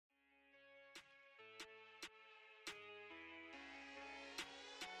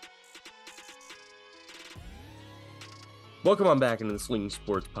Welcome on back into the Sling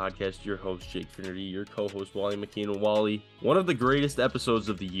Sports Podcast. Your host, Jake Finnerty, your co-host, Wally McKean. And Wally, one of the greatest episodes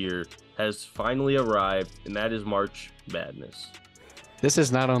of the year has finally arrived, and that is March Madness. This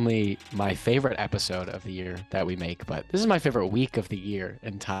is not only my favorite episode of the year that we make, but this is my favorite week of the year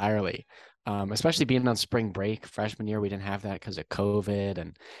entirely. Especially being on spring break. Freshman year, we didn't have that because of COVID,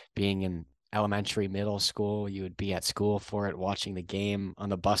 and being in elementary, middle school, you would be at school for it, watching the game on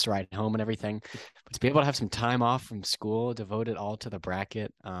the bus ride home and everything. But to be able to have some time off from school, devote it all to the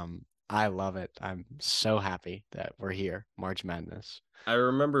bracket, I love it. I'm so happy that we're here, March Madness. I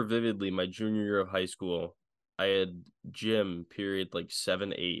remember vividly my junior year of high school. I had gym period like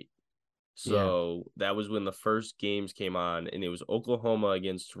 7, 8. Yeah. So that was when the first games came on, and it was Oklahoma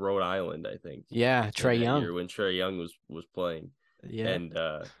against Rhode Island, I think, Yeah, in Trey that Young. year when Trae Young was playing. Yeah, And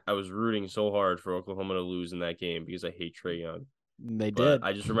I was rooting so hard for Oklahoma to lose in that game because I hate Trae Young. they But did.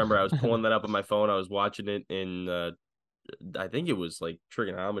 I just remember I was pulling that up on my phone. I was watching it in I think it was like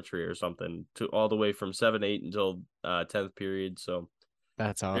trigonometry or something, to all the way from 7, 8 until 10th period. So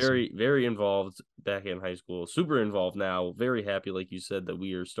That's awesome. very, very involved back in high school. Super involved now. Very happy, like you said, that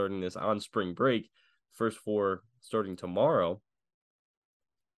we are starting this on spring break. First four starting tomorrow.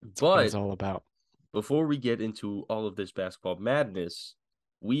 That's what it's But all about. before we get into all of this basketball madness,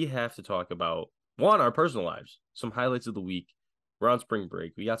 we have to talk about one, our personal lives, some highlights of the week. We're on spring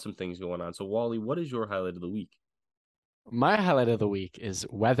break. We got some things going on. So, Wally, what is your highlight of the week? My highlight of the week is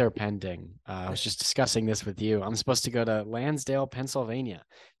weather pending. I was just discussing this with you. I'm supposed to go to Lansdale, Pennsylvania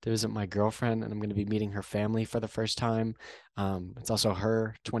to visit my girlfriend, and I'm going to be meeting her family for the first time. It's also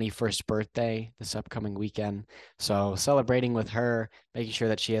her 21st birthday this upcoming weekend. So celebrating with her, making sure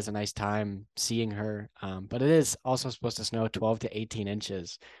that she has a nice time seeing her. But it is also supposed to snow 12 to 18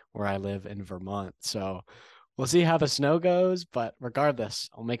 inches where I live in Vermont. So we'll see how the snow goes. But regardless,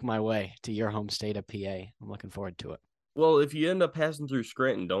 I'll make my way to your home state of PA. I'm looking forward to it. Well, if you end up passing through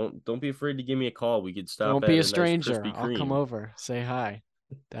Scranton, don't be afraid to give me a call. We could stop Don't be at a a nice stranger. Krispy I'll come Kreme. over, say hi.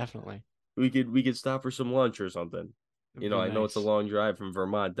 Definitely. We could stop for some lunch or something. It'd be I know it's a nice. long drive from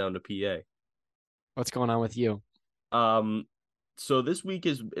Vermont down to What's going on with you? PA. So this week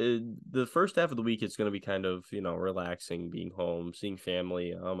is the first half of the week. It's going to be kind of relaxing, being home, seeing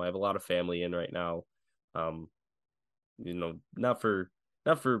family. I have a lot of family in right now. Um, not for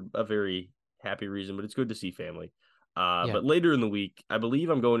a very happy reason, but it's good to see family. Yeah. But later in the week, I believe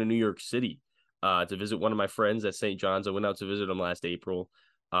I'm going to New York City to visit one of my friends at St. John's. I went out to visit him last April.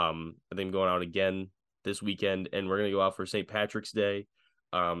 I think I'm going out again this weekend, and we're gonna go out for St. Patrick's Day.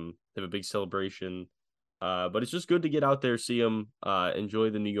 Have a big celebration. But it's just good to get out there, see him, enjoy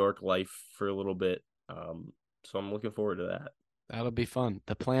the New York life for a little bit. So I'm looking forward to that. That'll be fun.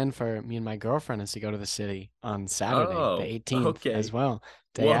 The plan for me and my girlfget is to go to the city on Saturday, the Oh, 18th, as okay. well,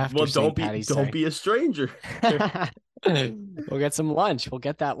 day Well, after don't St. be Patty's don't Day. be a stranger. We'll get some lunch. We'll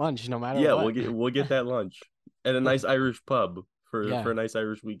get that lunch no matter Yeah, we'll what. get that lunch at a nice Irish pub for Yeah, a nice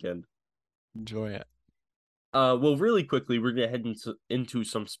Irish weekend. enjoy it. Well, really quickly, we're gonna head into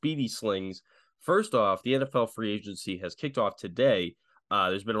some speedy slings. First off, the NFL free agency has kicked off today.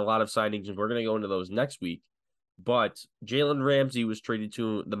 There's been a lot of signings, and we're gonna go into those next week. But Jalen Ramsey was traded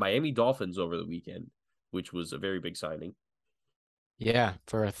to the Miami Dolphins over the weekend, which was a very big signing. Yeah,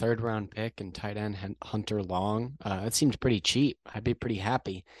 for a third round pick and tight end Hunter Long, that seems pretty cheap. I'd be pretty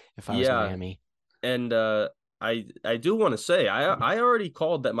happy if I was Yeah, Miami. and I do want to say I already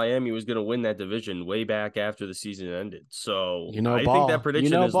called that Miami was going to win that division way back after the season ended. So You know I think that ball. You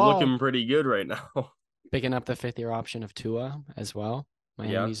prediction know is ball. looking pretty good right now. Picking up the fifth-year option of Tua as well. Yeah,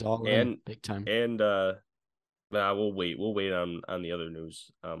 Miami's all in and big time. and nah, we'll wait on the other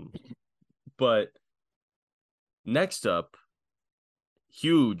news. But next up,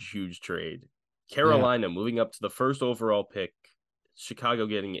 huge trade. Yeah, Carolina moving up to the first overall pick. Chicago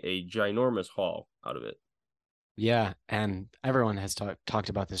getting a ginormous haul out of it. yeah, and everyone has talked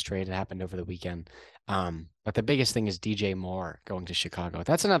about this trade. It happened over the weekend. But the biggest thing is DJ Moore going to Chicago.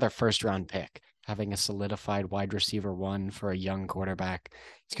 That's another first-round pick. Having a solidified wide receiver one for a young quarterback,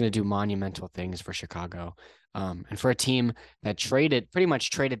 it's going to do monumental things for Chicago. And for a team that pretty much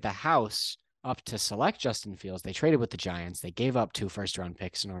traded the house up to select Justin Fields, they traded with the Giants. They gave up 2 first-round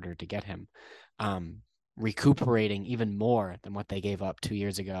picks in order to get him. Recuperating even more than what they gave up 2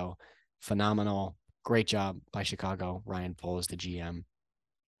 years ago. Phenomenal. Great job by Chicago. Ryan Poles, the GM.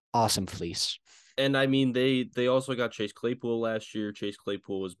 Awesome fleece. And I mean, they also got Chase Claypool last year. Chase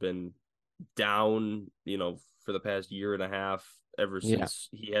Claypool has been down, for the past year and a half, ever Yeah. since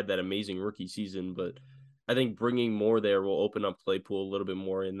he had that amazing rookie season. But I think bringing more there will open up Claypool a little bit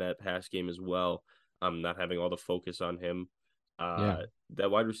more in that pass game as well. Not having all the focus on him. Uh, Yeah,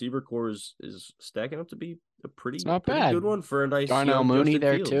 that wide receiver core is stacking up to be a it's pretty not pretty good bad. one for a nice Darnell young Mooney Justin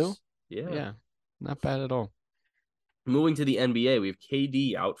there too. Fields. Yeah. Yeah, not bad at all. Moving to the NBA, we have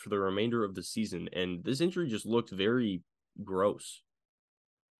KD out for the remainder of the season, and this injury just looked very gross.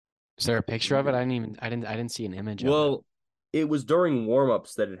 Is there a picture of it? Weird. I didn't see an image of it. Well, it was during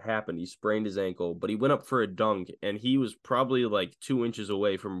warm-ups that it happened. He sprained his ankle, but he went up for a dunk, and he was probably like 2 inches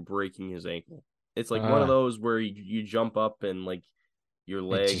away from breaking his ankle. It's like one of Uh, those where you jump up and like your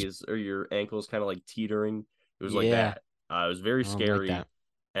it leg just, is or your ankle is kind of like teetering. It was like yeah, that. It was very I don't like scary, that.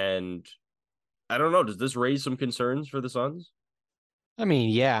 and I don't know. Does this raise some concerns for the Suns? I mean,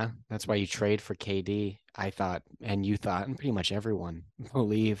 yeah, that's why you trade for KD. I thought, and you thought, and pretty much everyone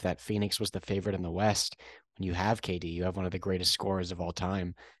believed that Phoenix was the favorite in the West. When you have KD, you have one of the greatest scorers of all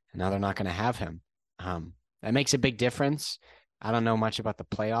time, and now they're not going to have him. That makes a big difference. I don't know much about the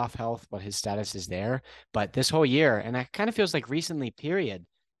playoff health, but his status is there. But this whole year, and that kind of feels like recently, period,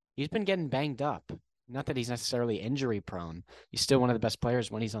 he's been getting banged up. Not that he's necessarily injury prone. He's still one of the best players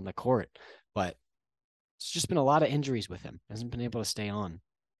when he's on the court, but it's just been a lot of injuries with him. Hasn't been able to stay on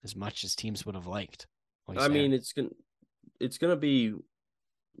as much as teams would have liked while he's I mean, there. it's gonna be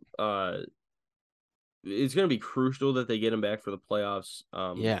uh it's gonna be crucial that they get him back for the playoffs.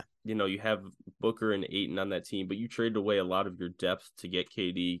 Yeah. You have Booker and Aiton on that team, but you traded away a lot of your depth to get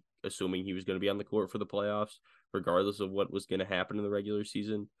KD, assuming he was going to be on the court for the playoffs, regardless of what was going to happen in the regular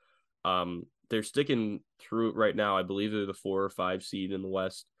season. They're sticking through it right now. I believe they're the 4 or 5 seed in the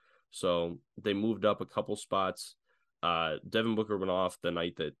West, so they moved up a couple spots. Devin Booker went off the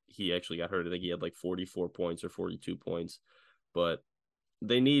night that he actually got hurt. I think he had like 44 points or 42 points, but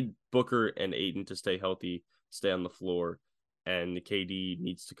they need Booker and Aiton to stay healthy, stay on the floor, and the KD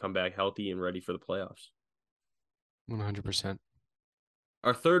needs to come back healthy and ready for the playoffs. 100%.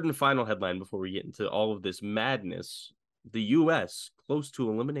 Our third and final headline before we get into all of this madness: the U.S. close to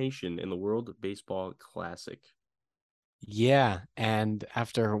elimination in the World Baseball Classic. Yeah. And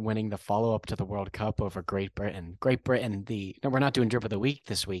after winning the follow up to the World Cup over Great Britain, no, we're not doing drip of the week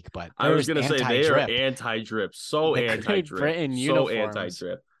this week, but I was there's gonna say anti they are drip. anti-drip, so The Great anti-drip, Britain so uniforms.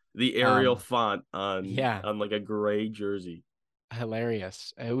 anti-drip. The Arial Um, font on yeah, on like a gray jersey.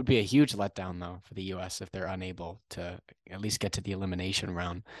 hilarious. It would be a huge letdown though for the US if they're unable to at least get to the elimination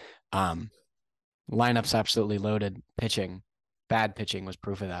round. Um, Lineup's absolutely loaded. Bad pitching was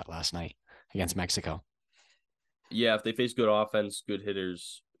proof of that last night against Mexico. Yeah, if they face good offense, good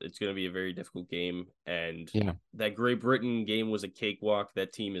hitters, it's going to be a very difficult game. And Yeah, that Great Britain game was a cakewalk.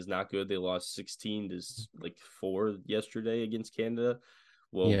 That team is not good. They lost 16 to like 4 yesterday against Canada.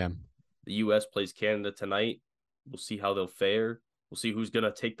 Well, yeah, the U.S. plays Canada tonight. We'll see how they'll fare. We'll see who's going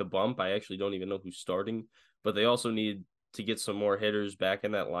to take the bump. I actually don't even know who's starting, but they also need to get some more hitters back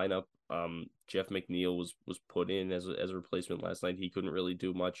in that lineup. Jeff McNeil was put in as a replacement last night. He couldn't really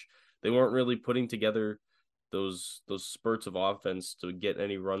do much. They weren't really putting together those spurts of offense to get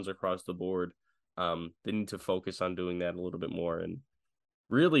any runs across the board. They need to focus on doing that a little bit more and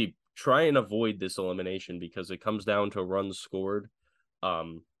really try and avoid this elimination because it comes down to runs scored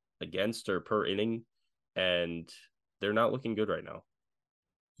um, against or per inning, and they're not looking good right now.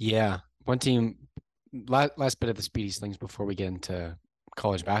 yeah. One team. Last bit of the speedy slings before we get into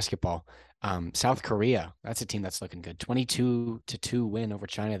college basketball. South Korea. That's a team that's looking good. 22-2 win over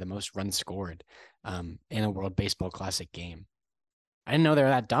China, the most runs scored in a World Baseball Classic game. I didn't know they were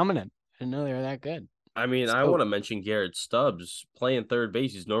that dominant. I didn't know they were that good. I mean, I want So to mention Garrett Stubbs playing third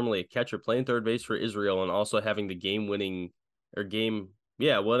base. He's normally a catcher playing third base for Israel and also having the game winning or game,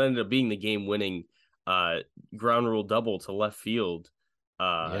 yeah, what ended up being the game winning uh ground rule double to left field.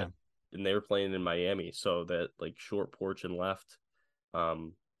 Uh yeah, and they were playing in Miami, so that like short porch and left.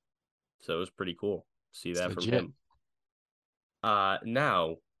 Um so it was pretty cool to see it's that from legit. him.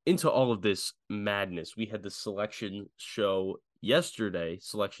 Now into all of this madness. We had the selection show yesterday,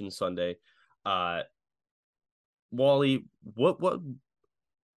 selection Sunday. Uh Wally,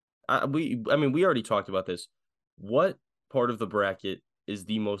 I mean we already talked about this. What part of the bracket is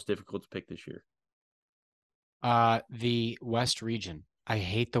the most difficult to pick this year? The West region. I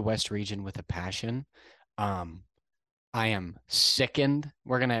hate the West region with a passion. Um, I am sickened.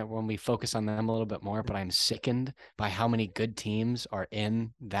 We're gonna when we focus on them a little bit more, but I'm sickened by how many good teams are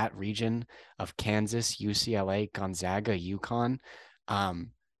in that region of Kansas, UCLA, Gonzaga, UConn.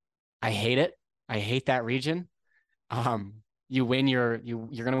 Um, I hate it. I hate that region. You're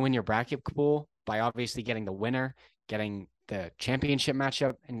gonna win your bracket pool by obviously getting the winner, getting the championship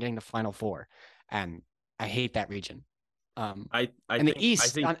matchup, and getting the final four. And I hate that region. I And the think I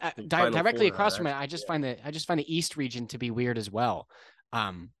East, think the final directly four are across from it, actually, yeah. I just find the East region to be weird as well.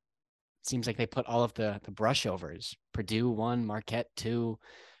 Um, seems like they put all of the brushovers. Purdue 1, Marquette 2,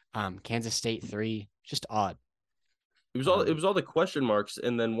 Kansas State 3. Just odd. It was all the question marks,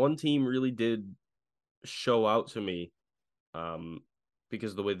 and then one team really did show out to me, um,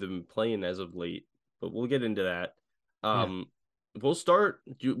 because of the way they've been playing as of late. But we'll get into that. Yeah. Um, we'll start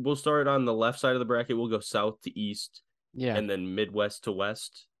on the left side of the bracket. We'll go south to east, Yeah. and then Midwest to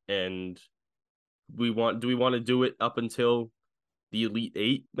west. And do we want to do it up until the Elite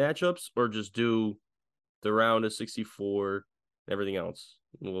Eight matchups, or just do the round of 64 and everything else?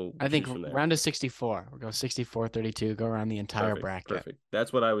 We'll I think choose from there. round of 64. We'll go 64, 32, go around the entire Perfect, bracket. perfect.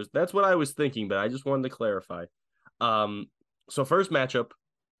 That's what I was thinking, but I just wanted to clarify. Um, so first matchup,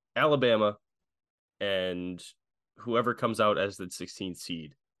 Alabama and whoever comes out as the 16th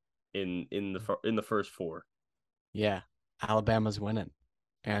seed in the first four. Yeah. Alabama's winning.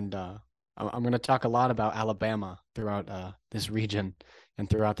 And I'm going to talk a lot about Alabama throughout this region and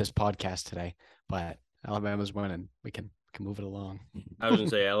throughout this podcast today. But Alabama's winning. We can move it along. I was gonna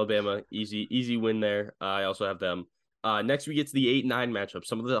say Alabama, easy win there. I also have them. Next we get to the 8-9 matchup.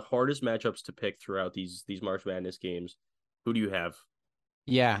 Some of the hardest matchups to pick throughout these March Madness games. Who do you have?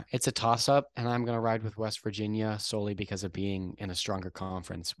 Yeah, it's a toss up, and I'm going to ride with West Virginia solely because of being in a stronger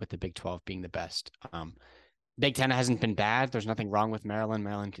conference, with the Big 12 being the best. Big 10 hasn't been bad. There's nothing wrong with Maryland.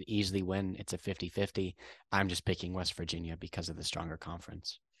 Maryland could easily win. It's a 50-50. I'm just picking West Virginia because of the stronger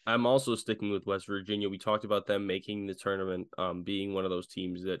conference. I'm also sticking with West Virginia. We talked about them making the tournament, being one of those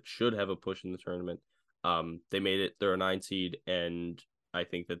teams that should have a push in the tournament. They made it. They're a 9 seed, and I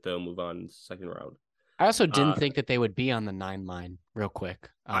think that they'll move on in the second round. I also didn't Uh, think that they would be on the 9 line real quick.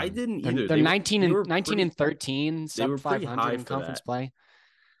 I didn't They're, either. they're 19 They and were 19 pretty and 13, they sub were pretty 500 high in for conference that. play.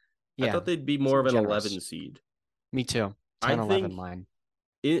 I Yeah, thought they'd be more of seems an 11 generous. seed. Me too. I 10, 11 think line.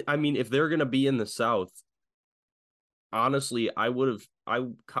 I mean, if they're gonna be in the South, honestly,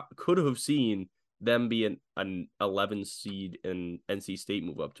 could have seen them be an 11 seed and NC State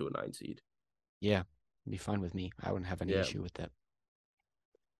move up to a 9 seed. Yeah, it'd be fine with me. I wouldn't have any Yeah. issue with that.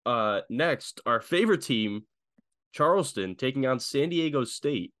 Next, our favorite team, Charleston, taking on San Diego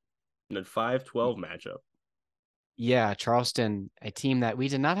State in a 5-12 matchup. Yeah, Charleston, a team that we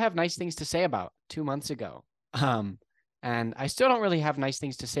did not have nice things to say about 2 months ago. And I still don't really have nice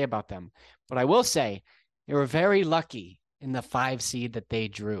things to say about them. But I will say they were very lucky in the 5 seed that they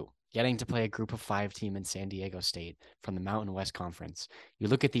drew, getting to play a group of 5 team in San Diego State from the Mountain West Conference. You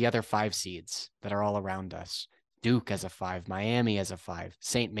look at the other 5 seeds that are all around us. Duke as a 5, Miami as a 5,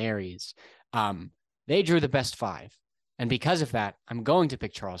 St. Mary's. They drew the best 5. And because of that, I'm going to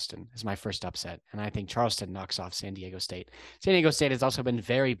pick Charleston as my first upset. And I think Charleston knocks off San Diego State. San Diego State has also been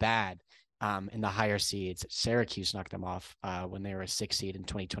very bad in the higher seeds. Syracuse knocked them off when they were a 6 seed in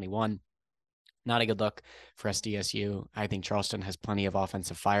 2021. Not a good look for SDSU. I think Charleston has plenty of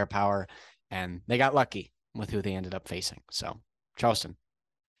offensive firepower, and they got lucky with who they ended up facing. So Charleston.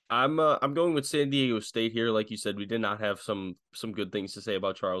 I'm going with San Diego State here. Like you said, we did not have some good things to say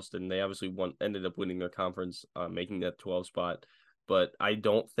about Charleston. They obviously ended up winning their conference, making that 12 spot. But I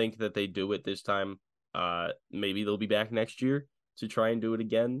don't think that they do it this time. Maybe they'll be back next year to try and do it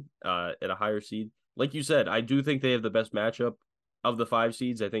again at a higher seed. Like you said, I do think they have the best matchup of the 5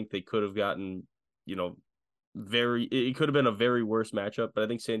 seeds. I think they could have gotten, it could have been a very worse matchup, but I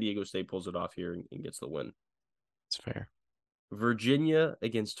think San Diego State pulls it off here and gets the win. It's fair. Virginia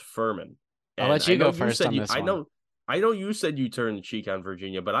against Furman. I'll And let I you know go you first said on this one. I know you said you turned the cheek on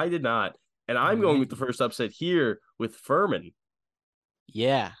Virginia, but I did not. And All I'm going right. with the first upset here with Furman.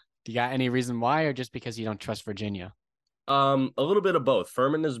 Yeah. Do you got any reason why, or just because you don't trust Virginia? A little bit of both.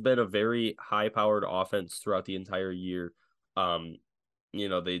 Furman has been a very high-powered offense throughout the entire year. Um,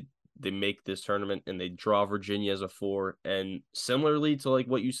 they make this tournament and they draw Virginia as a 4. And similarly to like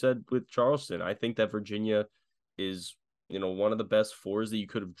what you said with Charleston, I think that Virginia is one of the best 4s that you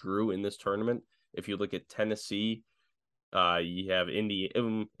could have drew in this tournament. If you look at Tennessee, you have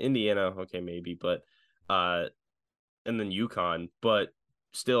Indiana, okay, maybe, but and then UConn, but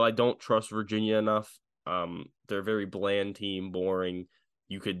still, I don't trust Virginia enough. They're a very bland team, boring.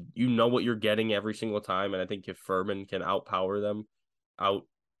 You know what you're getting every single time, and I think if Furman can outpower them,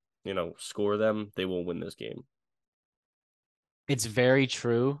 score them, they will win this game. It's very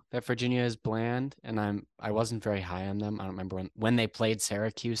true that Virginia is bland, and I wasn't very high on them. I don't remember when they played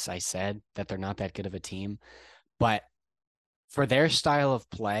Syracuse, I said that they're not that good of a team. But for their style of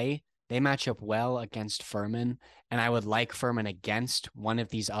play, they match up well against Furman, and I would like Furman against one of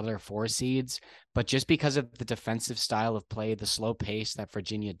these other 4 seeds. But just because of the defensive style of play, the slow pace that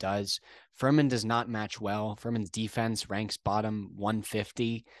Virginia does, Furman does not match well. Furman's defense ranks bottom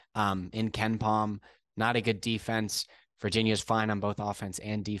 150 in KenPom. Not a good defense. Virginia's fine on both offense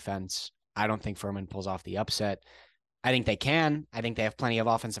and defense. I don't think Furman pulls off the upset. I think they can. I think they have plenty of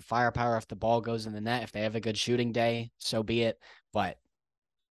offensive firepower if the ball goes in the net. If they have a good shooting day, so be it. But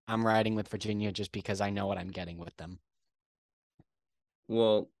I'm riding with Virginia just because I know what I'm getting with them.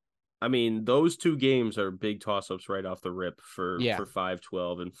 Well, I mean, those two games are big toss-ups right off the rip Yeah, for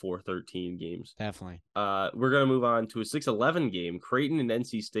 5-12 and 4-13 games. definitely. We're gonna move on to a 6-11 game, Creighton and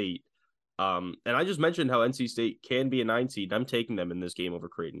NC State. And I just mentioned how NC State can be a 9 seed. I'm taking them in this game over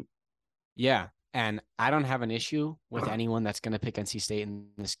Creighton. Yeah. And I don't have an issue with anyone that's going to pick NC State in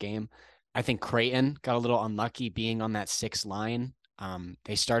this game. I think Creighton got a little unlucky being on that 6 line.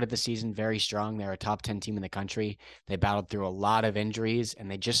 They started the season very strong. They're a top 10 team in the country. They battled through a lot of injuries and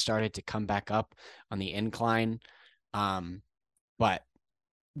they just started to come back up on the incline. But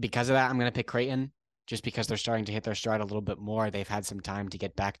because of that, I'm going to pick Creighton just because they're starting to hit their stride a little bit more. They've had some time to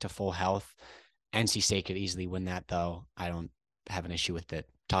get back to full health. NC State could easily win that, though. I don't have an issue with it.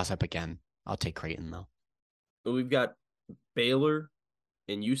 Toss up again. I'll take Creighton, though. We've got Baylor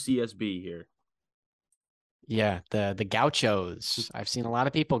and UCSB here. Yeah, the Gauchos. I've seen a lot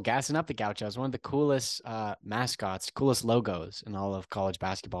of people gassing up the Gauchos. One of the coolest mascots, coolest logos in all of college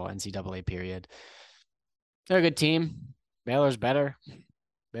basketball, NCAA period. They're a good team. Baylor's better.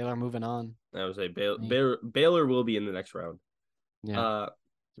 Baylor moving on. I would say Baylor will be in the next round. Yeah.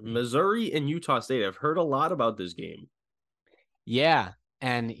 Missouri and Utah State. I've heard a lot about this game. Yeah.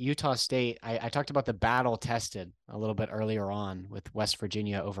 And Utah State, I talked about the battle tested a little bit earlier on with West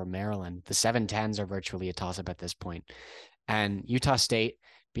Virginia over Maryland. The 7-10s are virtually a toss-up at this point. And Utah State,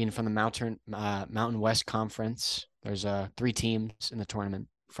 being from the Mountain West Conference, there's 3 teams in the tournament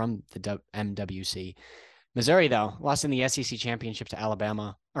from the MWC. Missouri, though, lost in the SEC championship to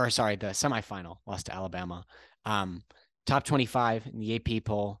Alabama. Or, sorry, the semifinal lost to Alabama. Top 25 in the AP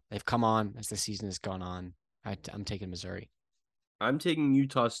poll. They've come on as the season has gone on. I'm taking Missouri. I'm taking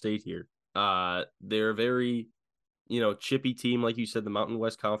Utah State here. They're a very, chippy team. Like you said, the Mountain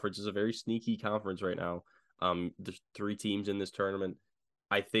West Conference is a very sneaky conference right now. There's 3 teams in this tournament.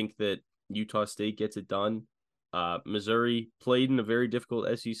 I think that Utah State gets it done. Missouri played in a very difficult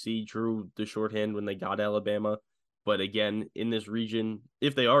SEC, drew the shorthand when they got Alabama. But again, in this region,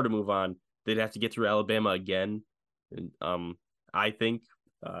 if they are to move on, they'd have to get through Alabama again. And I think,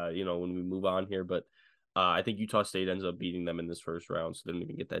 when we move on here, but I think Utah State ends up beating them in this first round, so they don't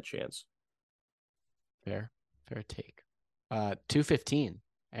even get that chance. Fair take. 2:15,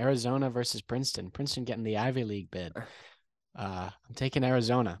 Arizona versus Princeton. Princeton getting the Ivy League bid. I'm taking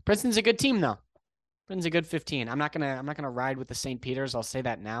Arizona. Princeton's a good team, though. Princeton's a good 15. I'm not gonna ride with the St. Peter's. I'll say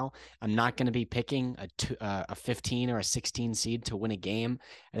that now. I'm not gonna be picking a 15 or a 16 seed to win a game.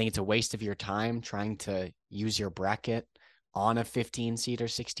 I think it's a waste of your time trying to use your bracket on a 15 seed or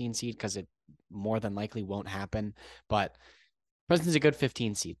 16 seed because it more than likely won't happen. But Princeton's a good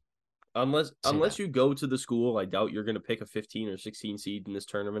 15 seed. Unless you go to the school, I doubt you're going to pick a 15 or 16 seed in this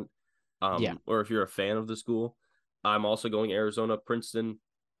tournament. Yeah. Or if you're a fan of the school, I'm also going Arizona. Princeton,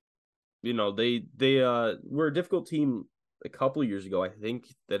 they were a difficult team a couple of years ago. I think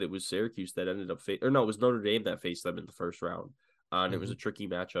that it was Syracuse that ended up it was Notre Dame that faced them in the first round. And it was a tricky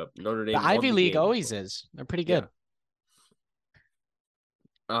matchup. Notre Dame The won Ivy the League game. always is. They're pretty good.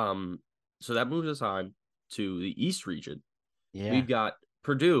 Yeah. So that moves us on to the East region. Yeah. We've got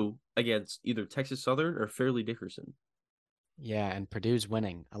Purdue against either Texas Southern or Fairleigh Dickerson. Yeah, and Purdue's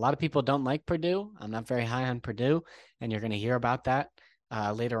winning. A lot of people don't like Purdue. I'm not very high on Purdue, and you're going to hear about that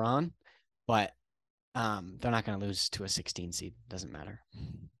later on. But they're not going to lose to a 16 seed. Doesn't matter.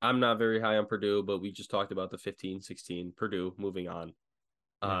 I'm not very high on Purdue, but we just talked about the 15-16. Purdue, moving on.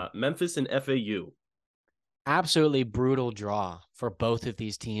 Memphis and FAU. Absolutely brutal draw for both of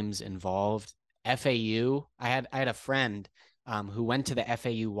these teams involved. FAU, I had a friend who went to the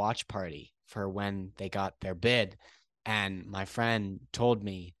FAU watch party for when they got their bid. And my friend told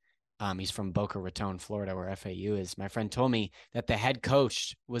me, he's from Boca Raton, Florida, where FAU is. My friend told me that the head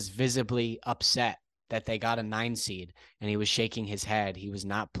coach was visibly upset that they got a 9 seed, and he was shaking his head. He was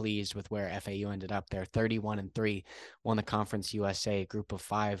not pleased with where FAU ended up. They're 31-3, won the Conference USA Group of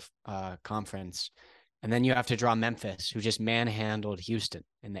 5 conference. And then you have to draw Memphis, who just manhandled Houston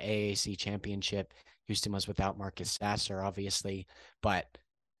in the AAC championship. Houston was without Marcus Sasser, obviously, but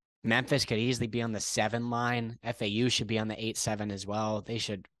Memphis could easily be on the 7 line. FAU should be on the 8-7 as well. They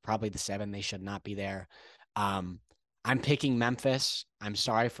should probably the 7. They should not be there. I'm picking Memphis. I'm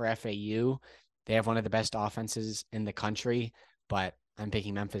sorry for FAU. They have one of the best offenses in the country, but I'm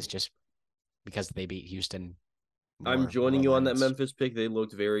picking Memphis just because they beat Houston. I'm joining you on that Memphis pick. They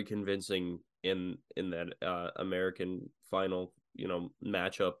looked very convincing in that American final,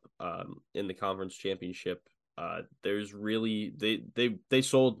 matchup in the conference championship There's really they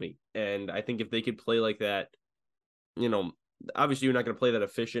sold me, and I think if they could play like that, you know, obviously you're not going to play that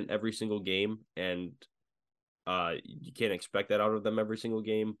efficient every single game, and you can't expect that out of them every single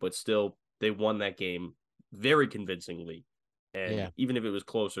game, but still they won that game very convincingly. And Yeah, even if it was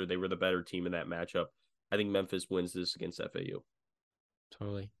closer, they were the better team in that matchup. I think Memphis wins this against FAU.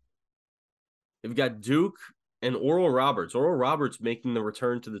 totally. They've got Duke and Oral Roberts. Oral Roberts making the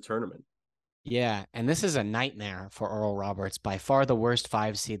return to the tournament. Yeah, and this is a nightmare for Oral Roberts, by far the worst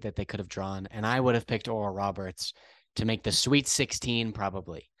 5 seed that they could have drawn. And I would have picked Oral Roberts to make the Sweet 16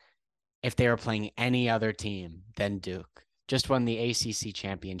 probably if they were playing any other team than Duke. Just won the ACC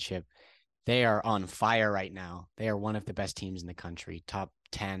championship. They are on fire right now. They are one of the best teams in the country, top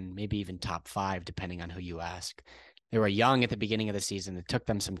 10, maybe even top 5, depending on who you ask. They were young at the beginning of the season. It took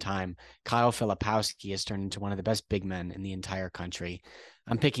them some time. Kyle Filipowski has turned into one of the best big men in the entire country.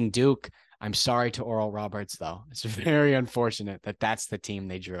 I'm picking Duke. I'm sorry to Oral Roberts, though. It's very unfortunate that that's the team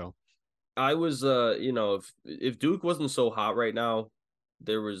they drew. I was if Duke wasn't so hot right now,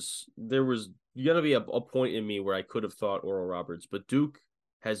 there was gonna be a point in me where I could have thought Oral Roberts, but Duke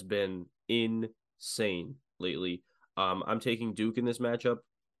has been insane lately. I'm taking Duke in this matchup.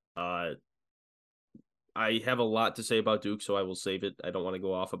 Uh, I have a lot to say about Duke, so I will save it. I don't want to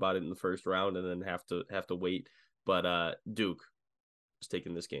go off about it in the first round and then have to wait. But Duke is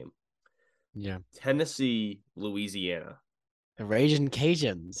taking this game. Yeah. Tennessee, Louisiana. The Raging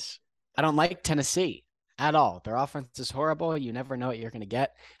Cajuns. I don't like Tennessee at all. Their offense is horrible. You never know what you're going to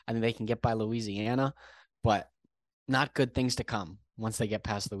get. I think they can get by Louisiana, but not good things to come once they get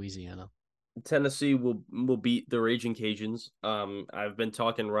past Louisiana. Tennessee will beat the Raging Cajuns. I've been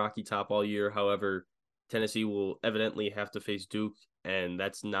talking Rocky Top all year. However, Tennessee will evidently have to face Duke, and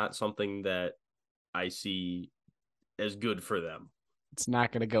that's not something that I see as good for them. It's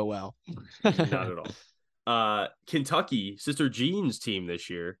not going to go well. Not at all. Kentucky, Sister Jean's team this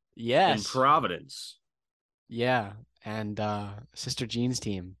year in Yes. Providence. Yeah. And Sister Jean's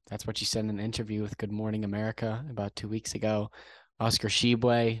team. That's what she said in an interview with Good Morning America about 2 weeks ago. Oscar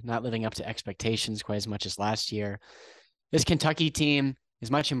Shibwe not living up to expectations quite as much as last year. This Kentucky team is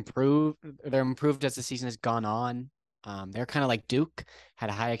much improved. They're improved as the season has gone on. They're kind of like Duke,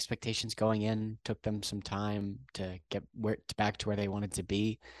 had high expectations going in, took them some time to get back to where they wanted to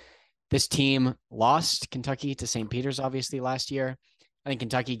be. This team lost Kentucky to St. Peter's, obviously, last year. I think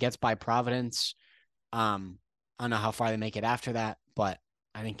Kentucky gets by Providence. I don't know how far they make it after that, but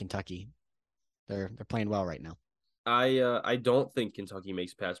I think Kentucky, they're playing well right now. I don't think Kentucky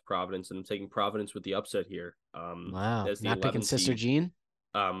makes past Providence, and I'm taking Providence with the upset here. Wow. As the Not picking 11 Sister seed. Jean?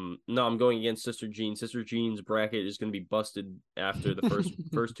 No, I'm going against Sister Jean. Sister Jean's bracket is going to be busted after the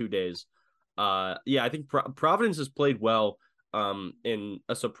first 2 days. Yeah, I think Providence has played well. In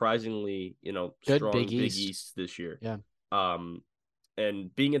a surprisingly Good strong Big Big East. East this year. Yeah. Um,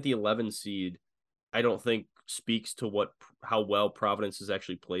 and being at the 11 seed, I don't think speaks to how well Providence has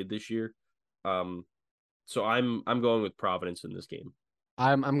actually played this year. Um, so I'm going with Providence in this game.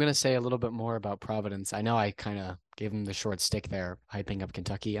 I'm gonna say a little bit more about Providence. I know I kind of gave them the short stick there, hyping up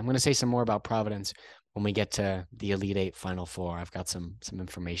Kentucky. I'm gonna say some more about Providence when we get to the Elite Eight Final Four. I've got some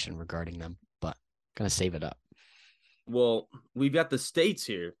information regarding them, but gonna save it up. Well, we've got the states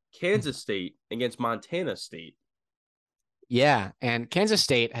here: Kansas State against Montana State. Yeah, and Kansas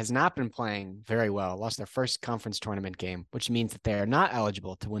State has not been playing very well. Lost their first conference tournament game, which means that they are not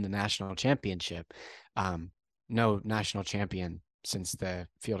eligible to win the national championship. No national champion since the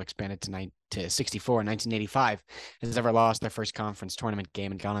field expanded to 64 in 1985 has ever lost their first conference tournament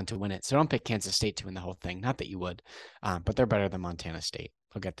game and gone on to win it. So don't pick Kansas State to win the whole thing. Not that you would, but they're better than Montana State.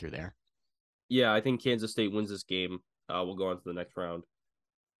 They'll get through there. Yeah, I think Kansas State wins this game. We'll go on to the next round.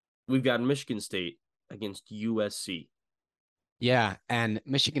 We've got Michigan State against USC. Yeah, and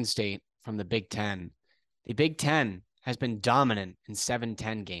Michigan State from the Big Ten. The Big Ten has been dominant in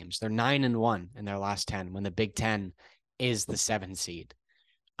 7-10 games. They're 9-1 in their last 10 when the Big Ten is the 7 seed.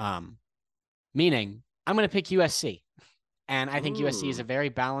 Meaning I'm going to pick USC. And I think USC is a very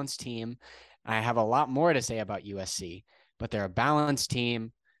balanced team. I have a lot more to say about USC, but they're a balanced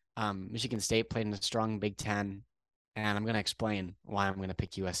team. Michigan State played in a strong Big Ten, and I'm going to explain why I'm going to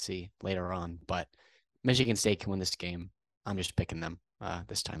pick USC later on. But Michigan State can win this game. I'm just picking them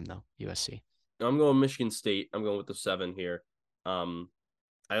this time, though, USC. I'm going Michigan State. I'm going with the 7 here.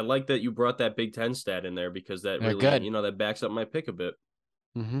 I like that you brought that Big Ten stat in there because that They're really, good. that backs up my pick a bit.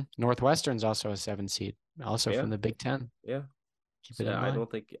 Northwestern's also a 7 seed, also Yeah. from the Big Ten. Yeah. Keep So it in I mind.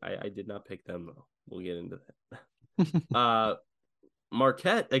 don't think I did not pick them though. We'll get into that.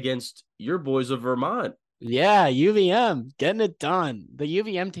 Marquette against your boys of Vermont. Yeah, UVM getting it done. The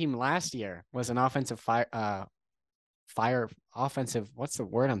UVM team last year was an offensive fire offensive. What's the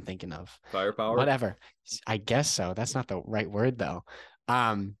word I'm thinking of? Firepower, Whatever. I guess so. That's not the right word though.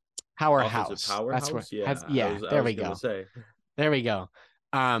 Um, offensive powerhouse. That's what powerhouse. has. Yeah, Yeah, I there was we gonna go. say. There we go.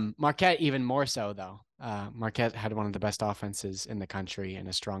 Marquette even more so though. Marquette had one of the best offenses in the country and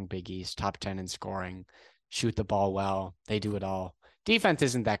a strong Big East, top 10 in scoring, shoot the ball well. They do it all. Defense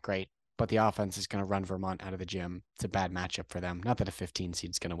isn't that great, but the offense is going to run Vermont out of the gym. It's a bad matchup for them. Not that a 15 seed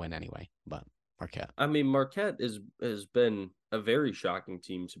is going to win anyway, but Marquette. I mean, Marquette has been a very shocking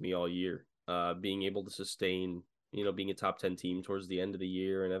team to me all year. Being able to sustain, being a top 10 team towards the end of the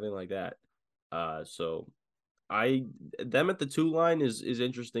year and everything like that. So I them at the two line is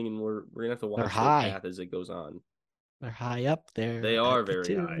interesting, and we're gonna have to They're watch their high. path as it goes on. They're high up They there are at the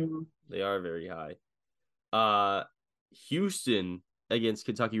very high. two. They are very high. Uh, Houston against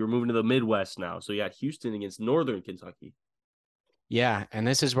Kentucky. We're moving to the Midwest now, so you got Houston against Northern Kentucky. Yeah, and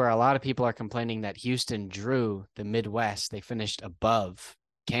this is where a lot of people are complaining that Houston drew the Midwest. They finished above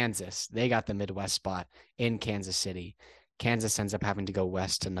Kansas. They got the Midwest spot in Kansas City. Kansas ends up having to go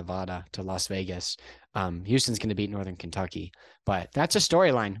west to Nevada to Las Vegas. Houston's going to beat Northern Kentucky, but that's a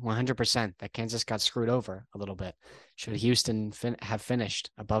storyline 100% that Kansas got screwed over a little bit. Should Houston have finished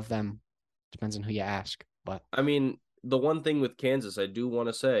above them? Depends on who you ask, but I mean, the one thing with Kansas, I do want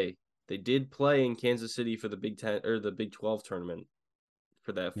to say they did play in Kansas City for the Big 10 or the Big 12 tournament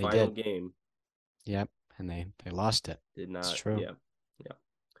for that they final did. game. Yep, and they lost it. Did It's not. true. Yeah. Yeah.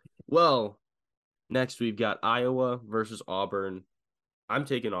 Well, next we've got Iowa versus Auburn. I'm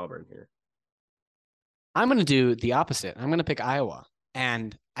taking Auburn here. I'm going to do the opposite. I'm going to pick Iowa.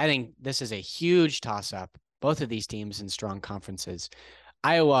 And I think this is a huge toss up. Both of these teams in strong conferences.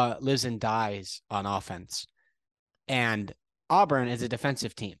 Iowa lives and dies on offense, and Auburn is a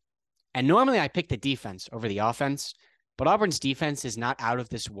defensive team. And normally I pick the defense over the offense, but Auburn's defense is not out of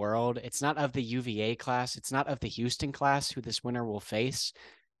this world. It's not of the UVA class. It's not of the Houston class who this winner will face.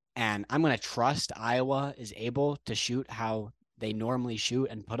 And I'm going to trust Iowa is able to shoot how they normally shoot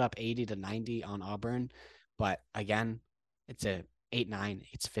and put up 80 to 90 on Auburn. But again, it's a 8-9.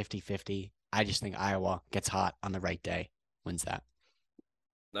 It's 50-50. I just think Iowa gets hot on the right day, wins that.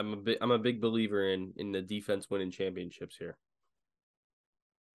 I'm a big believer in the defense winning championships here.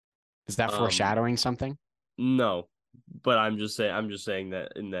 Is that Um, foreshadowing something? no, but I'm just saying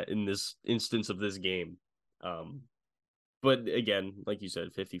that in this instance of this game. Um, but again, like you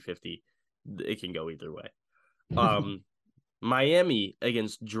said, 50-50. It can go either way. Um, Miami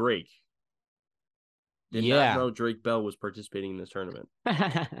against Drake. Did not Yeah. know Drake Bell was participating in this tournament.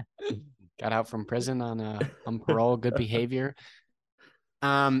 Got out from prison on parole, good behavior.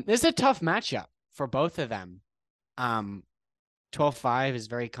 This is a tough matchup for both of them. 12-5 is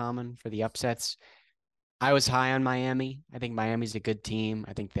very common for the upsets. I was high on Miami. I think Miami's a good team.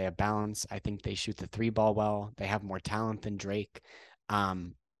 I think they have balance. I think they shoot the three ball well. They have more talent than Drake.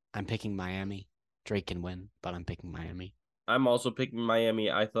 I'm picking Miami. Drake can win, but I'm picking Miami. I'm also picking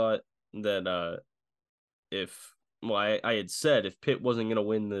Miami. I thought that if well, I had said if Pitt wasn't going to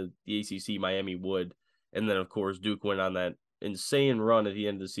win the ACC, Miami would, and then of course Duke went on that insane run at the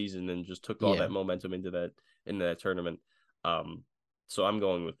end of the season and just took all Yeah, that momentum into that tournament. Um, so I'm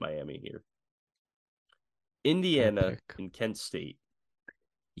going with Miami here. fair Indiana pick. and Kent State.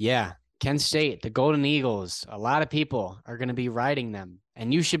 Yeah, Kent State, the Golden Eagles. A lot of people are going to be riding them,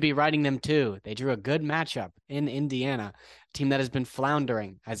 and you should be riding them too. They drew a good matchup in Indiana, a team that has been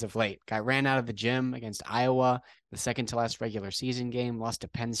floundering as of late. Got ran out of the gym against Iowa, the second to last regular season game, lost to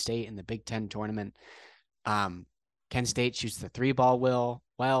Penn State in the Big Ten tournament. Um, Kent State shoots the three ball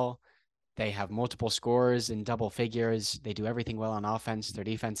well. They have multiple scores in double figures. They do everything well on offense. Their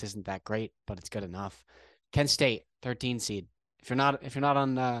defense isn't that great, but it's good enough. Kent State, 13 seed. If you're not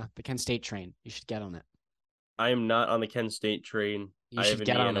on the Kent State train, you should get on it. I am not on the Kent State train. You I have should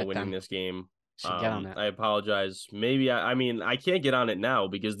get on Indiana it winning then. You this game. should get on it. I apologize. Maybe I mean I can't get on it now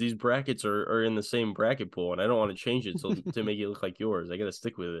because these brackets are in the same bracket pool, and I don't want to change it to make it look like yours. I got to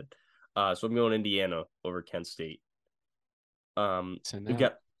stick with it. So I'm going Indiana over Kent State. So We've now,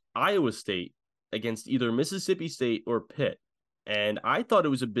 got Iowa State against either Mississippi State or Pitt, and I thought it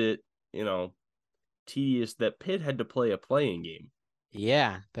was a bit tedious that Pitt had to play a playing game.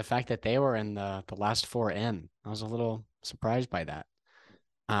 yeah, the fact that they were in the last four in, I was a little surprised by that.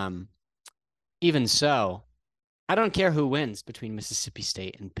 Um, Even so, I don't care who wins between Mississippi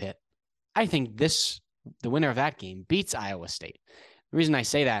State and Pitt. I think the winner of that game beats Iowa State. The reason I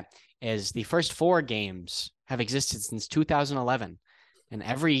say that is the first four games have existed since 2011, and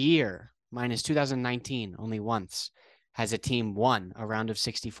every year, minus 2019, only once has a team won a round of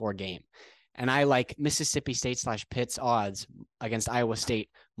 64 game. And I like Mississippi State / Pitt's odds against Iowa State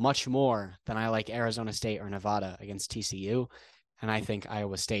much more than I like Arizona State or Nevada against TCU. And I think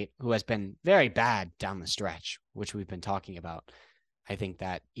Iowa State, who has been very bad down the stretch, which we've been talking about, I think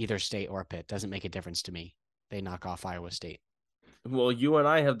that either State or Pitt doesn't make a difference to me. They knock off Iowa State. Well, you and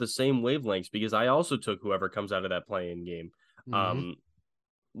I have the same wavelengths because I also took whoever comes out of that play-in game. Mm-hmm. Um,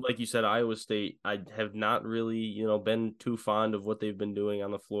 like you said, Iowa State, I have not really, been too fond of what they've been doing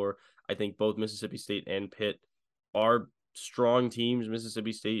on the floor. I think both Mississippi State and Pitt are strong teams.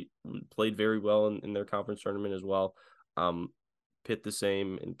 Mississippi State played very well in their conference tournament as well. Pitt the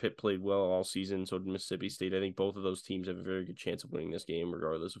same, and Pitt played well all season. So did Mississippi State. I think both of those teams have a very good chance of winning this game,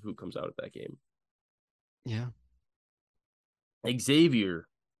 regardless of who comes out of that game. Yeah. Xavier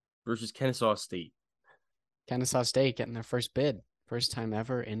versus Kennesaw State. Kennesaw State getting their first bid. First time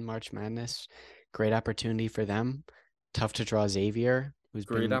ever in March Madness. Great opportunity for them. Tough to draw Xavier,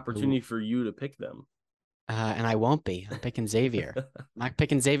 Great opportunity for you to pick them. And I won't be. I'm picking Xavier. I'm not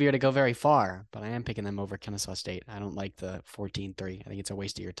picking Xavier to go very far, but I am picking them over Kennesaw State. I don't like the 14-3. I think it's a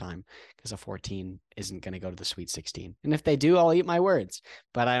waste of your time because a 14 isn't going to go to the Sweet 16. And if they do, I'll eat my words,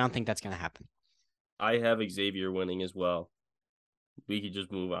 but I don't think that's going to happen. I have Xavier winning as well. We could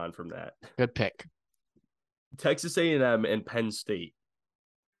just move on from that. Good pick. Texas A&M and Penn State.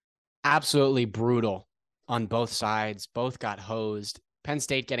 Absolutely brutal on both sides. Both got hosed. Penn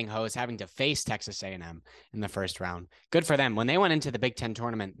State getting hosed, having to face Texas A&M in the first round. Good for them. When they went into the Big Ten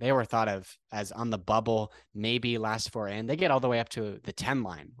tournament, they were thought of as on the bubble, maybe last four in. They get all the way up to the 10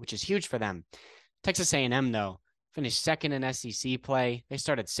 line, which is huge for them. Texas A&M, though, finished second in SEC play. They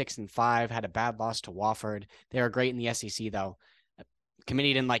started 6-5, had a bad loss to Wofford. They were great in the SEC, though.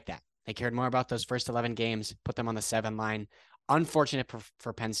 Committee didn't like that. They cared more about those first 11 games, put them on the 7 line. Unfortunate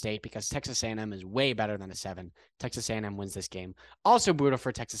for Penn State because Texas A&M is way better than a 7. Texas A&M wins this game. Also brutal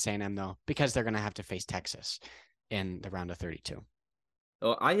for Texas A&M, though, because they're going to have to face Texas in the round of 32.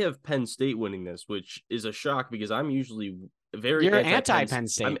 Oh, I have Penn State winning this, which is a shock because I'm usually very You're anti-Penn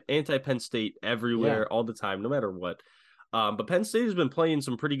State. I'm anti-Penn State everywhere, all the time, no matter what. But Penn State has been playing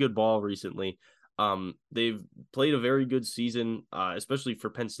some pretty good ball recently. They've played a very good season, especially for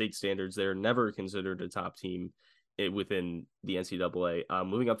Penn State standards. They're never considered a top team within the NCAA.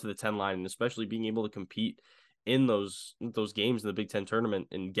 Moving up to the 10 line and especially being able to compete in those games in the Big Ten tournament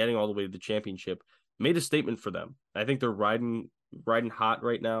and getting all the way to the championship made a statement for them. I think they're riding hot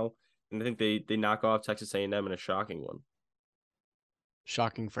right now, and I think they knock off Texas A&M in a shocking one.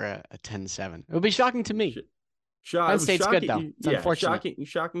 Shocking for a 10-7. It would be shocking to me. Penn State's shocking, good though. It's unfortunate.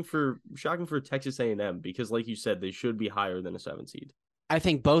 Shocking for Texas A&M because, like you said, they should be higher than a 7 seed. I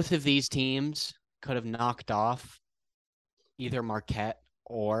think both of these teams could have knocked off either Marquette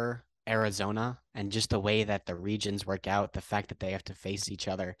or Arizona, and just the way that the regions work out, the fact that they have to face each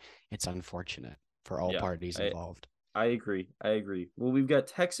other, it's unfortunate for all parties involved. I agree. Well, we've got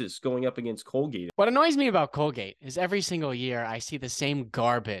Texas going up against Colgate. What annoys me about Colgate is every single year I see the same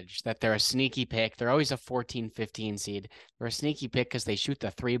garbage, that they're a sneaky pick. They're always a 14-15 seed. They're a sneaky pick because they shoot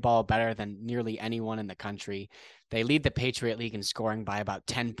the 3 ball better than nearly anyone in the country. They lead the Patriot League in scoring by about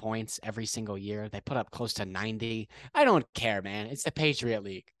 10 points every single year. They put up close to 90. I don't care, man. It's the Patriot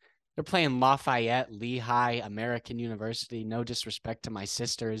League. They're playing Lafayette, Lehigh, American University. No disrespect to my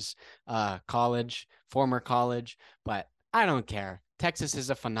sister's former college, but I don't care. Texas is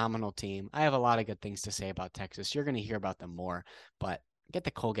a phenomenal team. I have a lot of good things to say about Texas. You're going to hear about them more, but get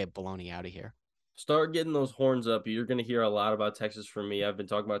the Colgate baloney out of here. Start getting those horns up. You're going to hear a lot about Texas from me. I've been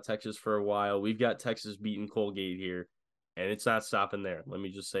talking about Texas for a while. We've got Texas beating Colgate here, and it's not stopping there. Let me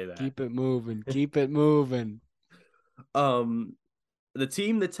just say that. Keep it moving. Keep it moving. The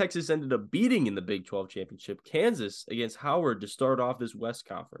team that Texas ended up beating in the Big 12 championship, Kansas against Howard to start off this West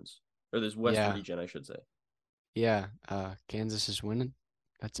Conference, or this West region, I should say. Yeah, Kansas is winning.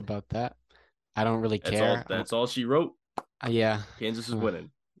 That's about that. I don't really care. That's all she wrote. Yeah. Kansas is winning.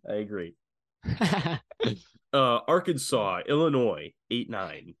 I agree. Arkansas, Illinois,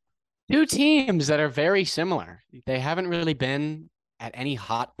 8-9. 2 teams that are very similar. They haven't really been at any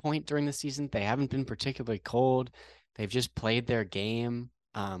hot point during the season. They haven't been particularly cold. They've just played their game.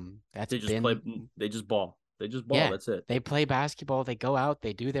 They just ball. Yeah, that's it. They play basketball. They go out.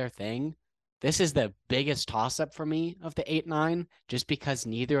 They do their thing. This is the biggest toss-up for me of the 8-9, just because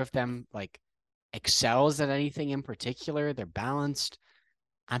neither of them excels at anything in particular. They're balanced.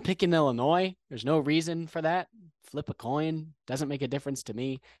 I'm picking Illinois. There's no reason for that. Flip a coin. Doesn't make a difference to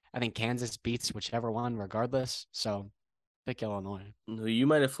me. I think Kansas beats whichever one regardless. So pick Illinois. You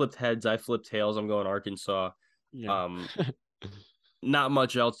might have flipped heads. I flipped tails. I'm going Arkansas. Yeah. Not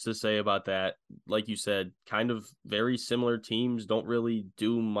much else to say about that. Like you said, kind of very similar teams. Don't really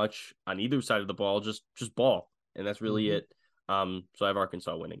do much on either side of the ball. Just ball, and that's really Mm-hmm. it. So I have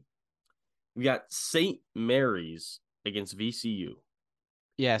Arkansas winning. We got St. Mary's against VCU.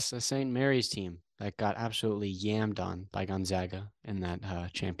 Yes, a St. Mary's team that got absolutely yammed on by Gonzaga in that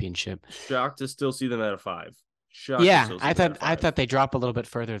championship. Shocked to still see them at a 5. Shocked to Yeah, still see I them at a thought I 5. thought they drop a little bit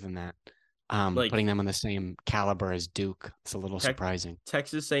further than that. Like Putting them on the same caliber as Duke. It's a little Tech, surprising.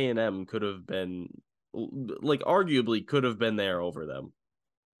 Texas A&M could have been, like, arguably could have been there over them.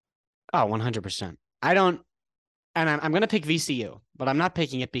 Oh, 100%. I don't, and I'm going to pick VCU, but I'm not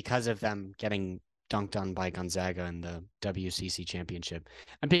picking it because of them getting dunked on by Gonzaga in the WCC championship.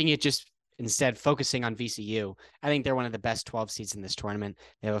 I'm picking it just instead focusing on VCU. I think they're one of the best 12 seeds in this tournament.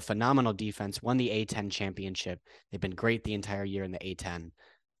 They have a phenomenal defense, won the A10 championship. They've been great the entire year in the A10.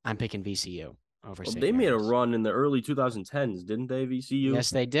 I'm picking VCU over Well, St. they made a Mary's. run in the early 2010s, didn't they, VCU?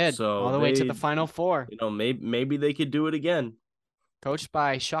 Yes, they did. All So the way to they, the Final Four. maybe they could do it again. Coached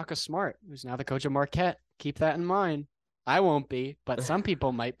by Shaka Smart, who's now the coach of Marquette. Keep that in mind. I won't be, but some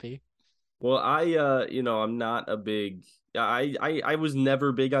people might be. Well, I'm not a big. I was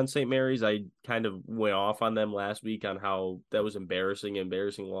never big on St. Mary's. I kind of went off on them last week on how that was embarrassing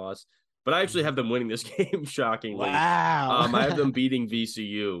loss. But I actually have them winning this game, shockingly. I have them Wow. beating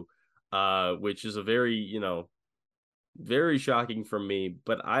VCU, which is a very, very shocking from me.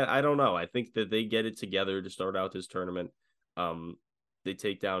 But I don't know. I think that they get it together to start out this tournament. Um, they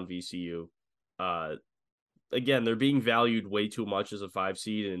take down VCU. Uh, Again, they're being valued way too much as a 5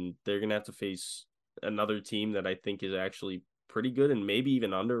 seed, and they're gonna have to face another team that I think is actually pretty good and maybe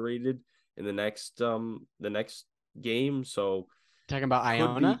even underrated in the next game. So Talking about could be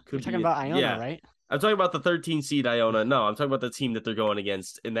Iona? You're could talking be it. about Iona, Yeah. right? I'm talking about the 13 seed Iona. No, I'm talking about the team that they're going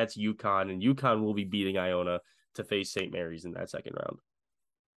against, and that's UConn. And UConn will be beating Iona to face St. Mary's in that second round.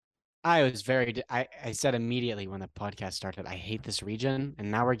 I said immediately when the podcast started, I hate this region.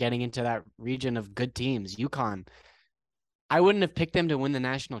 And now we're getting into that region of good teams. UConn. I wouldn't have picked them to win the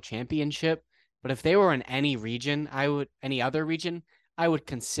national championship, but if they were in any other region, I would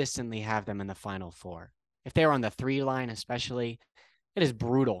consistently have them in the Final Four. If they were on the 3 line, especially, it is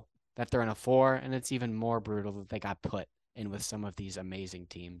brutal that they're in a 4, and it's even more brutal that they got put in with some of these amazing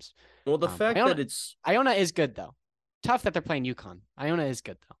teams. Well, the fact that Iona, it's Iona is good though. Tough that they're playing UConn. Iona is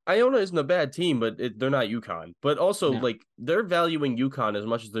good though. Iona isn't a bad team, but they're not UConn. But also, No, like, they're valuing UConn as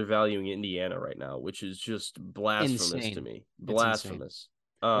much as they're valuing Indiana right now, which is just blasphemous to insane. me. It's insane. Blasphemous.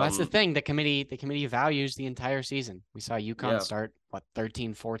 Well, that's the thing. The committee values the entire season. We saw UConn Yeah, start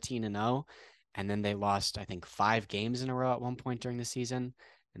 13, 14 and 0, and then they lost I think 5 games in a row at one point during the season,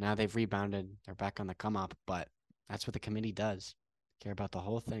 and now they've rebounded. They're back on the come up, but that's what the committee does. Care about the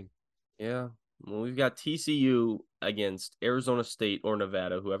whole thing. yeah. Well, we've got TCU against Arizona State or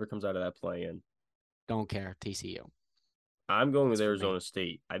Nevada, whoever comes out of that play-in. Don't care. TCU. I'm going That's with for me. Arizona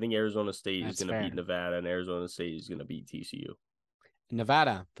State. I think Arizona State is That's going to beat fair. Nevada, and Arizona State is going to beat TCU.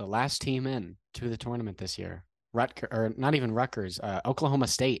 Nevada, the last team in to the tournament this year. Or not even Rutgers. Oklahoma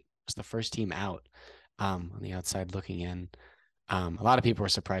State was the first team out. On the outside looking in. A lot of people were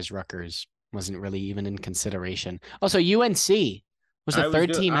surprised Rutgers wasn't really even in consideration. Also, UNC was the I was third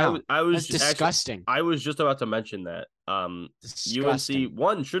gonna. team out. I That's was actually. disgusting. I was just about to mention that. UNC Disgusting.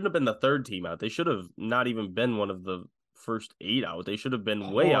 one shouldn't have been the third team out. They should have not even been one of the first 8 out. They should have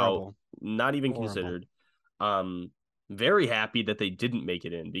been way out, Horrible. not even Horrible. considered. Um, Very happy that they didn't make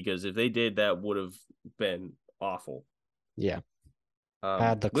it in because if they did, that would have been awful. Yeah.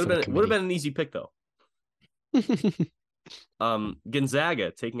 Bad luck for the Would have committee. been an easy pick though.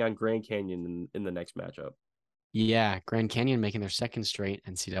 Gonzaga taking on Grand Canyon in the next matchup. Yeah. Grand Canyon making their second straight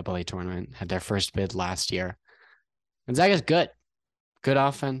NCAA tournament. Had their first bid last year. Gonzaga's good. Good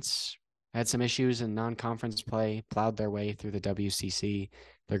offense. Had some issues in non-conference play. Plowed their way through the WCC.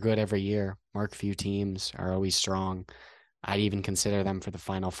 They're good every year. Mark few teams are always strong. I'd even consider them for the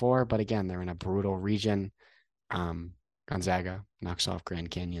Final Four, but again, they're in a brutal region. Gonzaga knocks off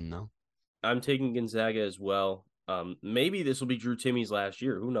Grand Canyon though. I'm taking Gonzaga as well. Maybe this will be Drew Timmy's last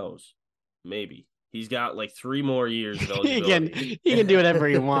year. Who knows? Maybe he's got like 3 more years of eligibility. He can do whatever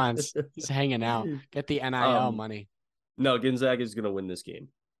he wants. He's hanging out. Get the NIL um, money. no, Gonzaga is gonna win this game.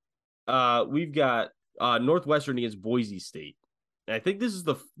 We've got Northwestern against Boise State. And I think this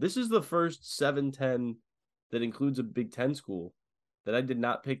is the first 7-10 that includes a Big Ten school that I did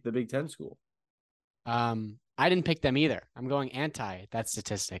not pick the Big Ten school. I didn't pick them either. I'm going anti that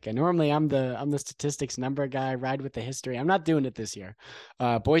statistic. And normally I'm the statistics number guy, ride with the history. I'm not doing it this year.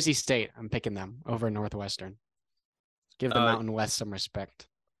 Boise State, I'm picking them over Northwestern. Give the Uh, Mountain West some respect.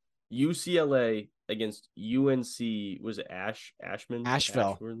 UCLA against UNC. Was it Asheville.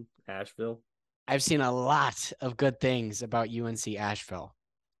 Asheville? I've seen a lot of good things about UNC Asheville,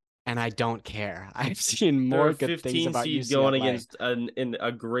 and I don't care. I've seen They're a more good things 15 about seed going UCLA. against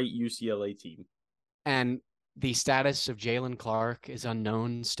a great UCLA team. And the status of Jalen Clark is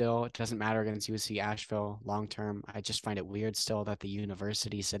unknown still. It doesn't matter against UC Asheville long term. I just find it weird still that the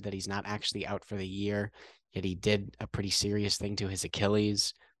university said that he's not actually out for the year, yet he did a pretty serious thing to his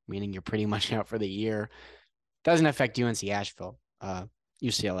Achilles, meaning you're pretty much out for the year. Doesn't affect UNC Asheville.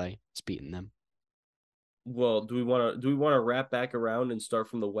 UCLA is beating them. Well, do we want to wrap back around and start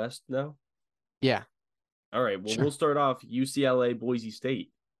from the West now? Yeah, All right. Well, we'll sure. start off UCLA Boise State.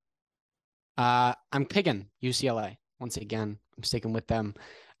 I'm picking UCLA once again. I'm sticking with them.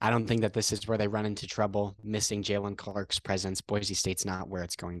 I don't think that this is where they run into trouble missing Jalen Clark's presence. Boise State's not where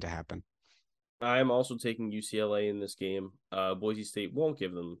it's going to happen. I'm also taking UCLA in this game. Boise State won't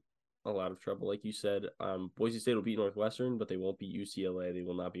give them a lot of trouble, like you said. Boise State will beat Northwestern, but they won't beat UCLA. They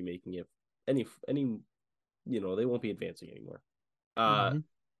will not be making it any. They won't be advancing anymore. Uh, Mm-hmm.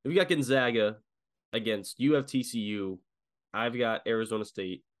 we got Gonzaga against UFTCU. I've got Arizona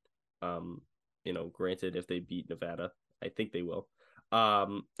State. Granted, if they beat Nevada, I think they will. I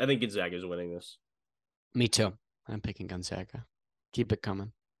think Gonzaga is winning this. Me too. I'm picking Gonzaga. Keep it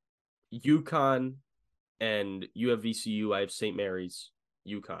coming. UConn and UFVCU. I have St. Mary's.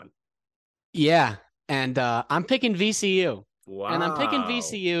 UConn. Yeah. And I'm picking VCU. And I'm picking Wow.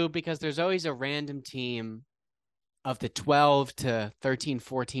 VCU because there's always a random team of the 12 to 13,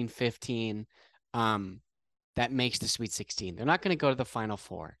 14, 15 that makes the Sweet 16. They're not going to go to the Final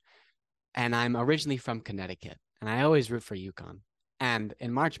Four. And I'm originally from Connecticut, and I always root for UConn. And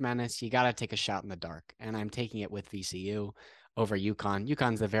in March Madness, you got to take a shot in the dark. And I'm taking it with VCU over UConn.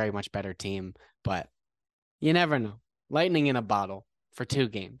 UConn's a very much better team, but you never know. Lightning in a bottle for 2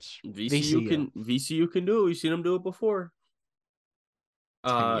 games. VCU VCU, can VCU can do it. We've seen them do it before.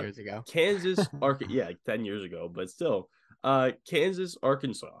 10 Uh, years ago. Yeah, 10 years ago, but still. Kansas,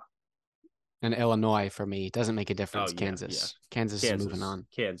 Arkansas. And Illinois for me doesn't make a Oh difference. yeah, yeah. Kansas is moving on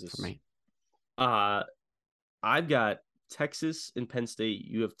for Kansas. me. Uh, I've got Texas and Penn State.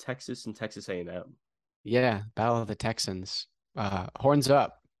 You have Texas and Texas A&M. Yeah, Battle of the Texans. Horns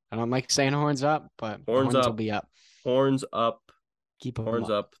up. I don't like saying horns up, but the Horns horns will up, be up. horns up, Keep them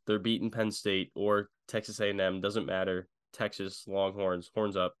horns up. up. They're beating Penn State or Texas A&M. Doesn't matter. Texas Longhorns,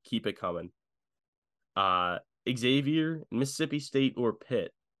 horns up. Keep it coming. Uh, Xavier, Mississippi State or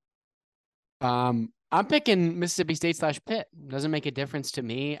Pitt. I'm picking Mississippi State/Pitt. Doesn't make a difference to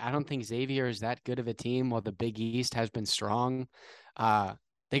me. I don't think Xavier is that good of a team while the Big East has been strong.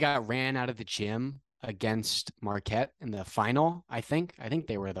 They got ran out of the gym against Marquette in the final, I think. I think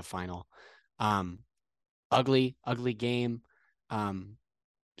they were the final. Ugly game.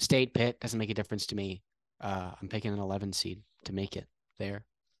 State Pitt doesn't make a difference to me. I'm picking an 11 seed to make it there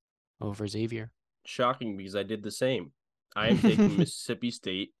over Xavier. Shocking because I did the same. I am taking Mississippi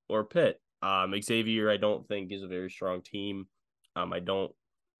State or Pitt. Xavier, I don't think is a very strong team. I don't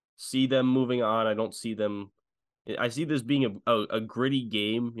see them moving on. I don't see them. I see this being a gritty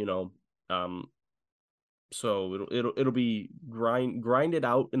game. So it'll be grinded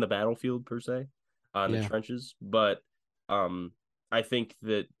out in the battlefield per se, in the Yeah. trenches. But I think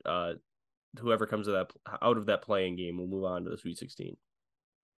that whoever comes out of that playing game will move on to the Sweet 16.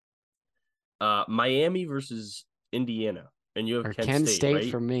 Miami versus Indiana, and you have Or Kent Kent State, State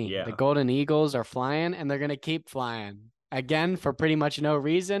right? for me. The Yeah. Golden Eagles are flying and they're going to keep flying. Again, for pretty much no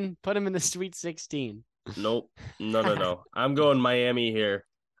reason, put them in the Sweet 16. Nope. No. I'm going Miami here.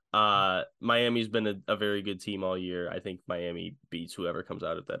 Miami's been a very good team all year. I think Miami beats whoever comes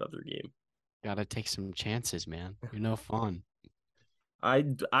out of that other game. Gotta take some chances, man. You're no fun.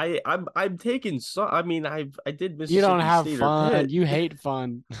 I'm taking some. I mean, I did You don't Mississippi have State or fun. Pitt. You hate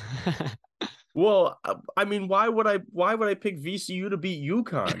fun. Well, I mean, why would I pick VCU to beat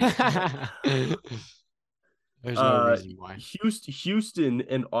UConn? There's no reason why. Houston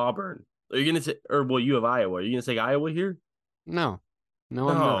and Auburn. Are you gonna say, or well, you have Iowa. Are you gonna take Iowa here? No, I'm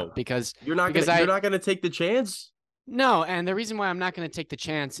not No, because you're not gonna because you're I not gonna take the chance. no, and the reason why I'm not going to take the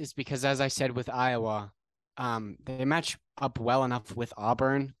chance is because, as I said with Iowa, they match up well enough with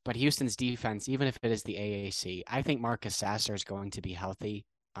Auburn, but Houston's defense, even if it is the AAC, I think Marcus Sasser is going to be healthy.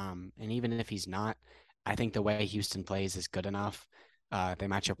 And even if he's not, I think the way Houston plays is good enough. They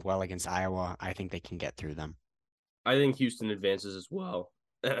match up well against Iowa. I think they can get through them. I think Houston advances as well.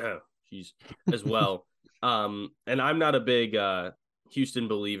 Jeez, as well. And I'm not a big Houston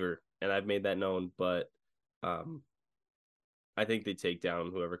believer, and I've made that known, but I think they take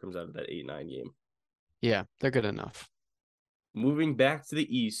down whoever comes out of that 8-9 game. Yeah, they're good enough. Moving back to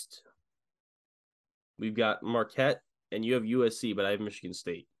the East, We've got Marquette, and you have USC, but I have Michigan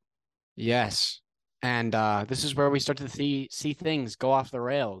State. Yes. And this is where we start to see things go off the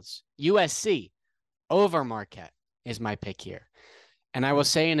rails. USC over Marquette is my pick here. And I will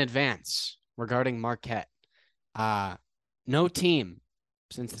say in advance regarding Marquette, uh, no team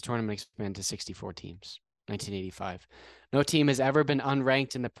since the tournament expanded to 64 teams, 1985, no team has ever been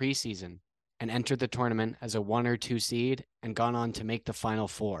unranked in the preseason and entered the tournament as a 1 or 2 seed and gone on to make the Final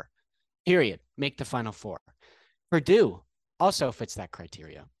Four. Period. Make the Final Four. Purdue also fits that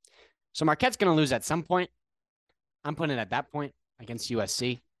criteria. So Marquette's going to lose at some point. I'm putting it at that point against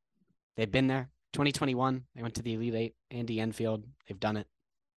USC. They've been there. 2021, they went to the Elite Eight. Andy Enfield, they've done it.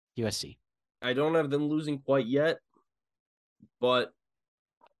 USC. I don't have them losing quite yet, but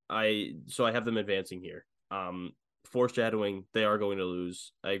I have them advancing here. Foreshadowing, they are going to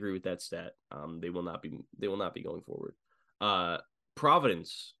lose. I agree with that stat. They will not be going forward.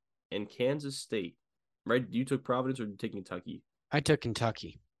 Providence and Kansas State. Right? You took Providence or did you take Kentucky? I took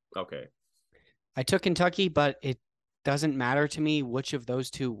Kentucky. Okay. I took Kentucky, but it doesn't matter to me which of those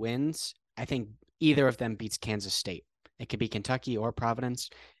two wins. I think either of them beats Kansas State. It could be Kentucky or Providence,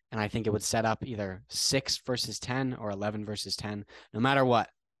 and I think it would set up either 6 versus 10 or 11 versus 10. No matter what,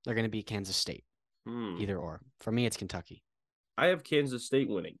 they're going to beat Kansas State. Either or. For me, it's Kentucky. I have Kansas State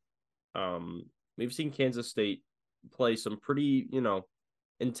winning. We've seen Kansas State play some pretty,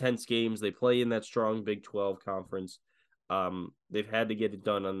 intense games. They play in that strong Big 12 conference. They've had to get it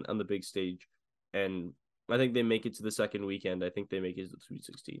done on the big stage, and I think they make it to the second weekend. I think they make it to the Sweet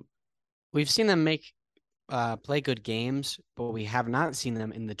 16. We've seen them play good games, but we have not seen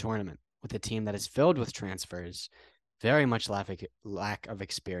them in the tournament with a team that is filled with transfers, very much lack of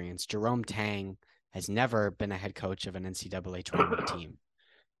experience. Jerome Tang has never been a head coach of an NCAA tournament team.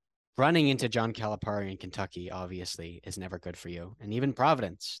 Running into John Calipari in Kentucky, obviously, is never good for you. And even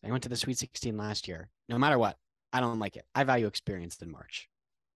Providence, they went to the Sweet 16 last year. No matter what, I don't like it. I value experience in March,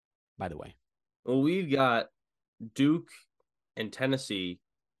 by the way. Well, we've got Duke and Tennessee,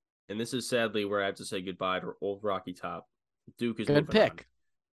 and this is sadly where I have to say goodbye to Old Rocky Top. Duke is good moving pick. on.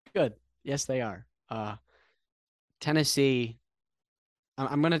 Good. Yes, they are. Tennessee.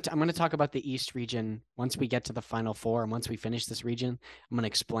 I'm gonna talk about the East region once we get to the Final Four, and once we finish this region, I'm gonna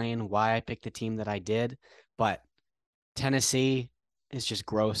explain why I picked the team that I did. But Tennessee is just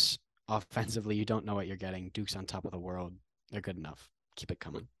gross offensively. You don't know what you're getting. Duke's on top of the world. They're good enough. Keep it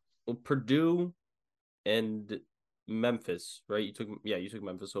coming. Well, Purdue and Memphis, right? You took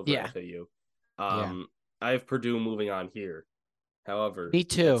Memphis over FAU. I have Purdue moving on here. However, me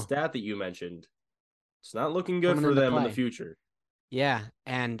too. That stat that you mentioned, it's not looking good for them in the future. Yeah,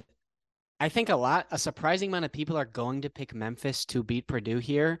 and I think a surprising amount of people are going to pick Memphis to beat Purdue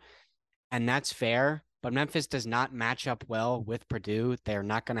here, and that's fair. But Memphis does not match up well with Purdue. They're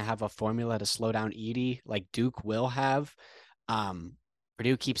not going to have a formula to slow down Edey like Duke will have.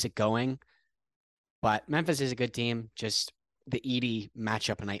 Purdue keeps it going, but Memphis is a good team. Just the Edey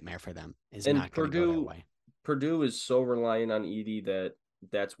matchup nightmare for them is not going to go their way. Purdue is so reliant on Edey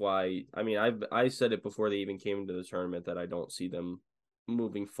that's why. I mean, I said it before they even came into the tournament that I don't see them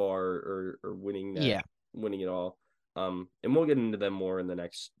moving far or winning winning it all. And we'll get into them more in the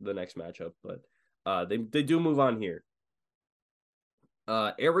next matchup, but they do move on here.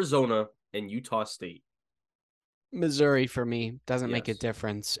 Arizona and Utah State. Missouri for me doesn't make a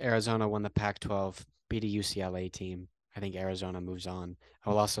difference. Arizona won the Pac-12, beat a UCLA team. I think Arizona moves on.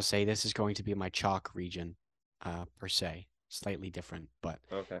 I will also say this is going to be my chalk region, per se, slightly different, but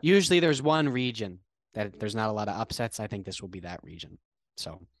usually there's one region that there's not a lot of upsets. I think this will be that region.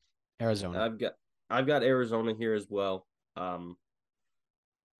 So, Arizona. I've got Arizona here as well.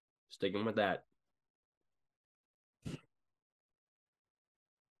 Sticking with that.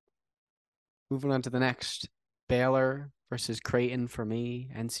 Moving on to the next. Baylor versus Creighton for me.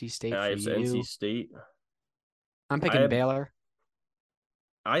 NC State for you. NC State. I'm picking Baylor.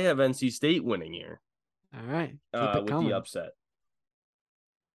 I have NC State winning here. All right. Keep it coming. With the upset.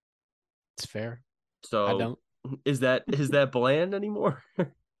 It's fair. So I don't. Is that bland anymore?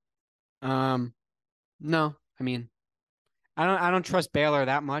 No. I mean, I don't trust Baylor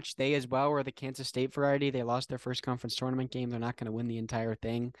that much. They as well were the Kansas State variety. They lost their first conference tournament game. They're not going to win the entire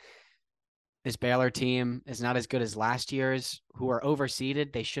thing. This Baylor team is not as good as last year's, who are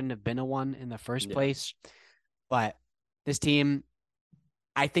overseeded. They shouldn't have been a one in the first place. But this team,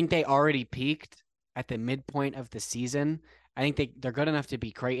 I think they already peaked at the midpoint of the season. I think they're good enough to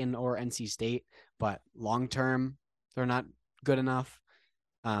beat Creighton or NC State, but long term, they're not good enough.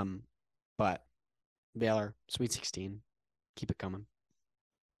 But Baylor, Sweet 16, keep it coming.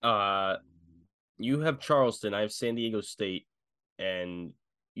 You have Charleston. I have San Diego State, and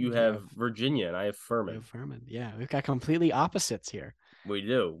You You have have Virginia, and I have you Furman. have Furman. Yeah, we've got completely opposites here. We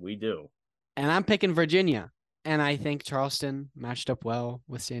do. We do. And I'm picking Virginia. And I think Charleston matched up well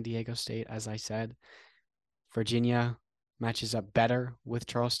with San Diego State, as I said. Virginia matches up better with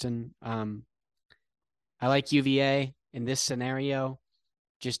Charleston. I like UVA in this scenario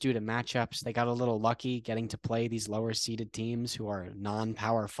just due to matchups. They got a little lucky getting to play these lower seeded teams who are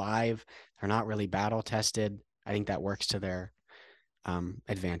non-power five. They're not really battle tested. I think that works to their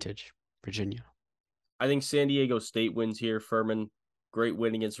advantage. Virginia. I think San Diego State wins here. Furman, great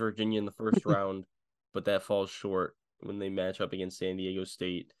win against Virginia in the first round, but that falls short when they match up against San Diego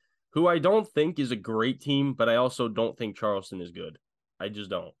State, who I don't think is a great team, but I also don't think Charleston is good. I just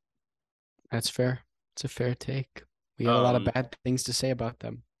don't. That's fair. It's a fair take. We had a lot of Um, bad things to say about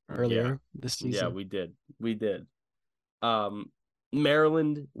them yeah, earlier this yeah, season. we did. Um,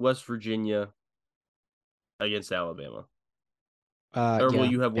 Maryland, West Virginia against Alabama. Or well, Yeah,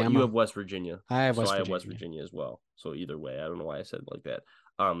 you have Bama. West Virginia, I have so West I have West Virginia. Virginia as well. So either way, I don't know why I said it like that.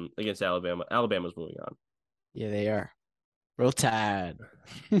 Against Alabama, Alabama's moving on. Yeah, they are. Roll Tide.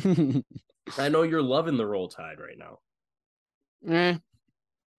 I know you're loving the Roll Tide right now. Eh,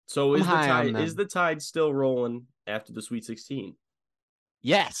 So I'm is the high on tide them. still rolling after the Sweet 16?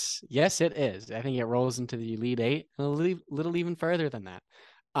 Yes, yes, it is. I think it rolls into the Elite Eight a little even further than that.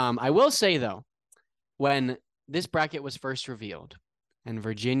 I will say though, when this bracket was first revealed, and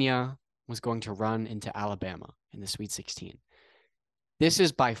Virginia was going to run into Alabama in the Sweet 16, this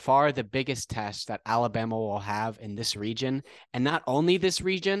is by far the biggest test that Alabama will have in this region, and not only this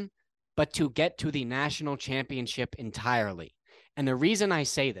region, but to get to the national championship entirely. And the reason I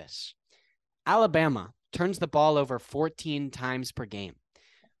say this, Alabama turns the ball over 14 times per game,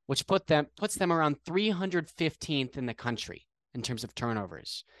 which puts them around 315th in the country in terms of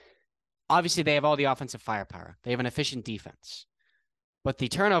turnovers. Obviously, they have all the offensive firepower. They have an efficient defense, but the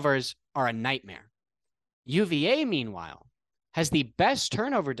turnovers are a nightmare. UVA, meanwhile, has the best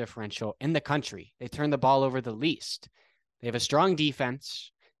turnover differential in the country. They turn the ball over the least. They have a strong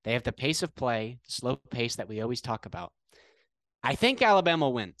defense. They have the pace of play, the slow pace that we always talk about. I think Alabama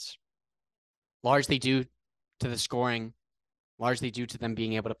wins, largely due to the scoring, largely due to them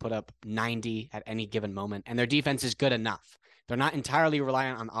being able to put up 90 at any given moment. And their defense is good enough. They're not entirely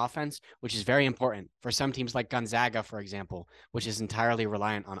reliant on offense, which is very important for some teams like Gonzaga, for example, which is entirely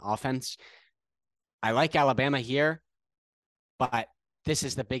reliant on offense. I like Alabama here, but this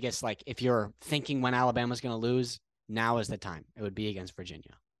is the biggest, like, if you're thinking when Alabama's going to lose, now is the time. It would be against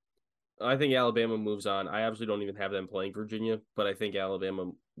Virginia. I think Alabama moves on. I absolutely don't even have them playing Virginia, but I think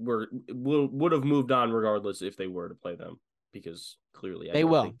Alabama would have moved on regardless if they were to play them, because clearly They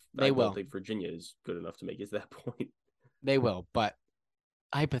will. I They don't will. think Virginia is good enough to make it to that point. They will. But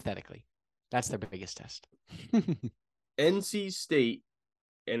hypothetically, that's their biggest test. NC State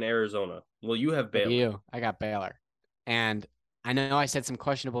and Arizona. Well, you have What do Baylor. you? I got Baylor. And I know I said some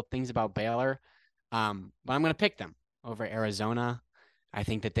questionable things about Baylor, but I'm going to pick them over Arizona. I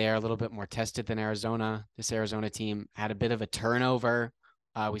think that they are a little bit more tested than Arizona. This Arizona team had a bit of a turnover.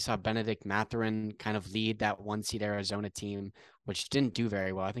 We saw Benedict Mathurin kind of lead that one seed Arizona team, which didn't do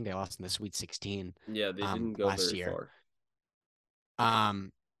very well. I think they lost in the Sweet 16 Yeah, they didn't go last very year.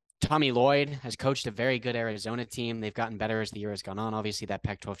 far. Tommy Lloyd has coached a very good Arizona team. They've gotten better as the year has gone on. Obviously, that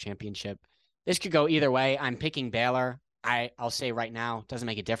Pac-12 championship. This could go either way. I'm picking Baylor. I'll say right now, doesn't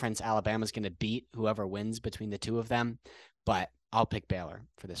make a difference. Alabama's going to beat whoever wins between the two of them, but I'll pick Baylor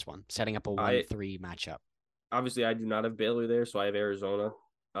for this one, setting up a I 1-3 matchup. obviously I do not have Baylor there, so I have Arizona.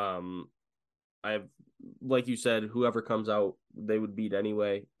 Um, I have, like you said, whoever comes out, they would beat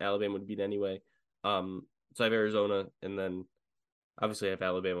anyway. Alabama would beat anyway. So I have Arizona, and then obviously I have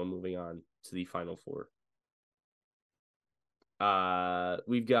Alabama moving on to the Final Four.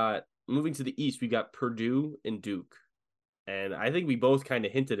 We've got moving to the East. We got Purdue and Duke, and I think we both kind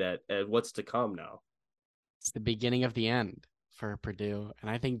of hinted at what's to come now. It's the beginning of the end for Purdue, and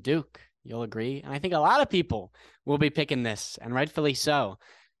I think Duke, you'll agree. And I think a lot of people will be picking this, and rightfully so.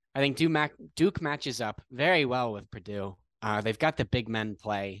 I think Duke matches up very well with Purdue. They've got the big men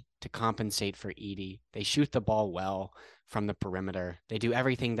play to compensate for Edey. They shoot the ball well from the perimeter. They do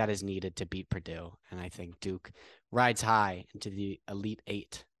everything that is needed to beat Purdue. And I think Duke rides high into the Elite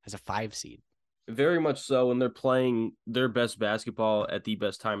Eight as a 5 seed. Very much so, and they're playing their best basketball at the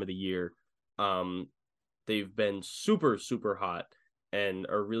best time of the year. Um, they've been super, super hot and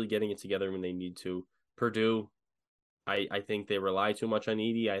are really getting it together when they need to. Purdue, I think they rely too much on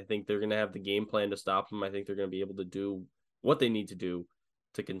Edey. I think they're going to have the game plan to stop him. I think they're going to be able to do what they need to do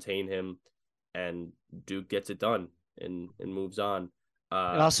to contain him, and Duke gets it done and moves on. It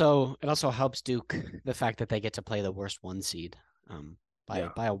Uh, also helps Duke the fact that they get to play the worst 1 seed Yeah,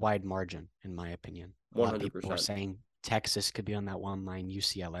 by a wide margin, in my opinion. A lot of people were 100%. saying Texas could be on that one line,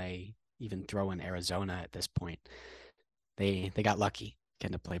 UCLA, even throw in Arizona at this point. They got lucky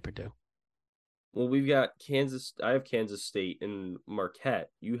getting to play Purdue. Well, we've got Kansas. I have Kansas State and Marquette.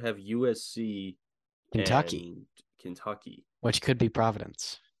 You have USC Kentucky, and Kentucky. which could be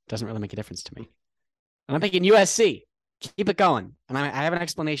Providence. Doesn't really make a difference to me. And I'm thinking USC. Keep it going. And I have an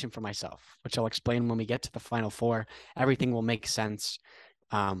explanation for myself, which I'll explain when we get to the Final Four. Everything will make sense.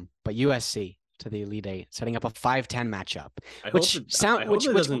 But USC to the Elite Eight, setting up a 5-10 matchup, which sound I hope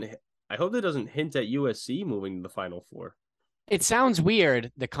that which doesn't hint at USC moving to the Final Four. it sounds weird,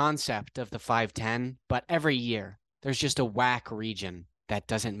 the concept of the 5-10, but every year there's just a whack region that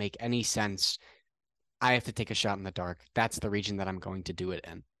doesn't make any sense. I have to take a shot in the dark. That's the region that I'm going to do it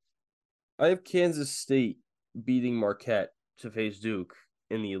in. I have Kansas State beating Marquette to face Duke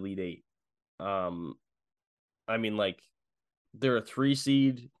in the Elite Eight. I mean, like, they're a 3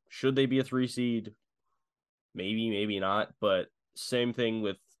 seed. Should they be a 3 seed? Maybe, maybe not. But same thing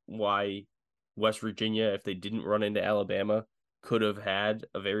with why West Virginia, if they didn't run into Alabama, could have had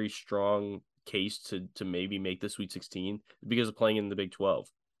a very strong case to maybe make the Sweet 16 because of playing in the Big 12.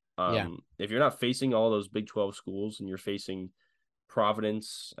 Yeah. If you're not facing all those Big 12 schools and you're facing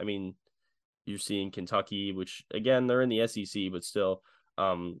Providence, I mean, you're seeing Kentucky, which again, they're in the SEC, but still,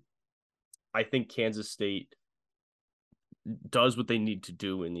 I think Kansas State does what they need to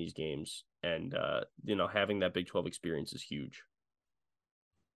do in these games. And, having that Big 12 experience is huge.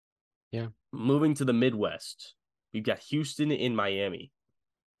 Yeah. Moving to the Midwest, we've got Houston in Miami.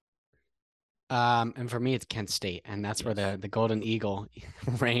 And for me, it's Kent State, and that's where the Golden Eagle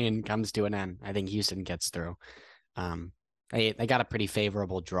reign comes to an end. I think Houston gets through. They got a pretty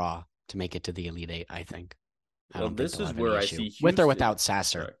favorable draw to make it to the Elite Eight, I think. This is where I see Houston, with or without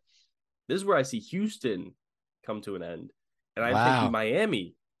Sasser. Sorry. This is where I see Houston come to an end, and I'm Wow. taking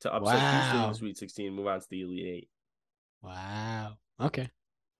Miami to upset Houston in Wow. the Sweet 16 and move on to the Elite Eight. Wow. Okay.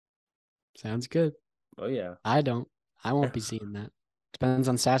 Sounds good. Oh yeah. I won't be seeing that. Depends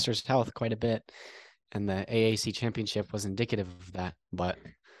on Sasser's health quite a bit. And the AAC championship was indicative of that, but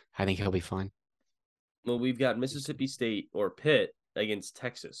I think he'll be fine. Well, we've got Mississippi State or Pitt against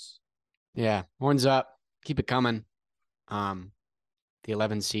Texas. Yeah. Horns up. Keep it coming. The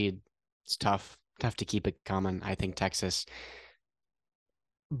 11 seed, it's tough. Tough to keep it coming. I think Texas,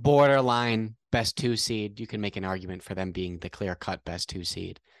 borderline best 2 seed. You can make an argument for them being the clear-cut best 2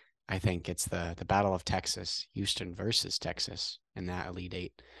 seed. I think it's the Battle of Texas, Houston versus Texas in that Elite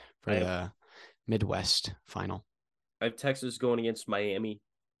Eight for the Midwest final. I have Texas going against Miami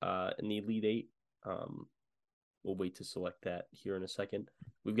in the Elite Eight. We'll wait to select that here in a second.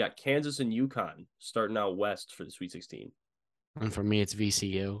 We've got Kansas and UConn starting out west for the Sweet 16. And for me, it's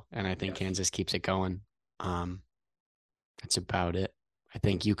VCU, and I think Kansas keeps it going. That's about it. I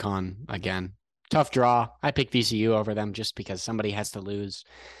think UConn, again, tough draw. I pick VCU over them just because somebody has to lose.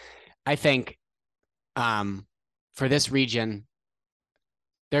 I think for this region,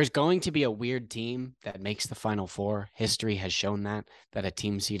 there's going to be a weird team that makes the Final Four. History has shown that a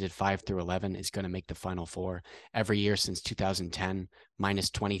team seeded 5 through 11 is going to make the Final Four every year since 2010,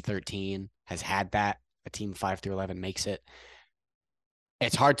 minus 2013 has had that. A team 5 through 11 makes it.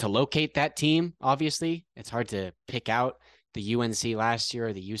 It's hard to locate that team, obviously. It's hard to pick out the UNC last year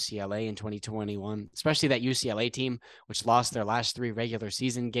or the UCLA in 2021, especially that UCLA team, which lost their last 3 regular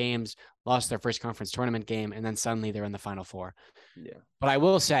season games, lost their first conference tournament game, and then suddenly they're in the Final Four. Yeah. But I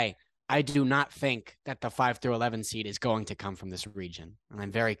will say, I do not think that the 5 through 11 seed is going to come from this region. And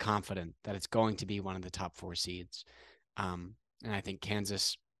I'm very confident that it's going to be one of the top 4 seeds. And I think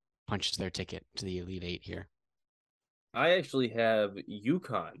Kansas punches their ticket to the Elite Eight here. I actually have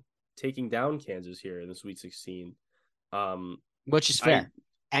UConn taking down Kansas here in the Sweet 16. Which is fair.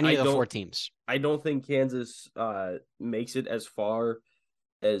 Any of the 4 teams. I don't think Kansas makes it as far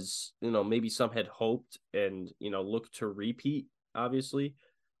as, maybe some had hoped and, look to repeat, obviously.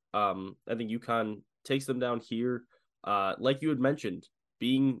 I think UConn takes them down here. Like you had mentioned,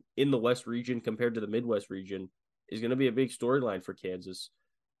 being in the West region compared to the Midwest region is going to be a big storyline for Kansas.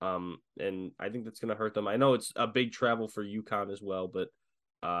 And I think that's going to hurt them. I know it's a big travel for UConn as well, but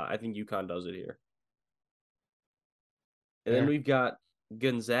I think UConn does it here. And then we've got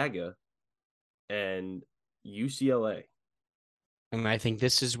Gonzaga and UCLA. And I think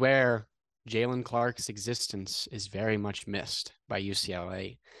this is where Jalen Clark's existence is very much missed by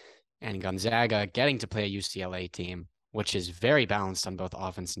UCLA. And Gonzaga getting to play a UCLA team, which is very balanced on both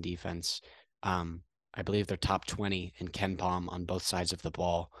offense and defense. I believe they're top 20 in KenPom on both sides of the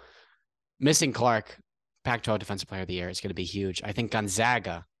ball. Missing Clark, Pac-12 Defensive Player of the Year, is going to be huge. I think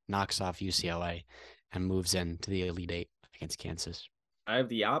Gonzaga knocks off UCLA and moves into the Elite Eight against Kansas. I have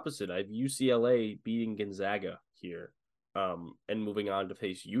the opposite. I have UCLA beating Gonzaga here, and moving on to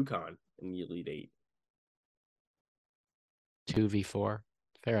face UConn in the Elite Eight. 2v4.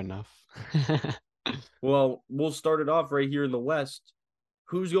 Fair enough. Well, we'll start it off right here in the West.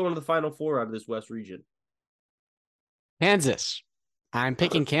 Who's going to the Final Four out of this West region? Kansas. I'm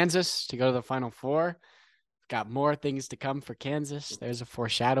picking Kansas to go to the Final Four. Got more things to come for Kansas. There's a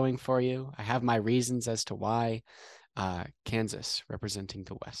foreshadowing for you. I have my reasons as to why. Kansas representing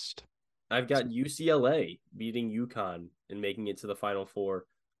the West. I've got UCLA beating UConn and making it to the Final Four.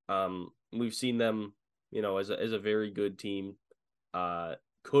 We've seen them, as a very good team.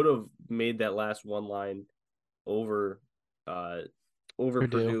 Could have made that last one line over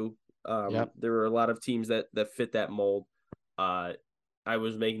Purdue. Yep. There were a lot of teams that fit that mold. I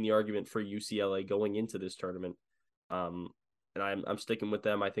was making the argument for UCLA going into this tournament, and I'm sticking with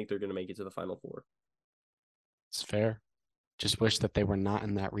them. I think they're going to make it to the Final Four. It's fair. Just wish that they were not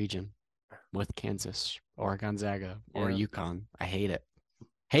in that region with Kansas or Gonzaga or UConn. I hate it.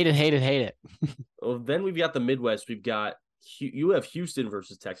 Hate it, hate it, hate it. Well, then we've got the Midwest. You have Houston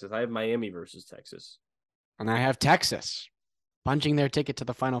versus Texas. I have Miami versus Texas. And I have Texas punching their ticket to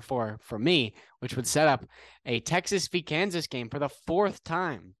the Final Four for me, which would set up a Texas v. Kansas game for the 4th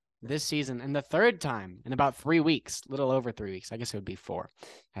time this season and the 3rd time in about 3 weeks, little over 3 weeks. I guess it would be 4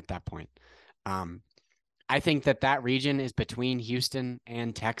 at that point. I think that region is between Houston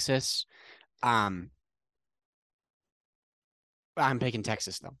and Texas. I'm picking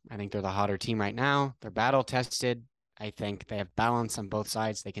Texas, though. I think they're the hotter team right now. They're battle tested. I think they have balance on both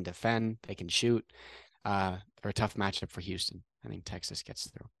sides. They can defend. They can shoot. They're a tough matchup for Houston. I think Texas gets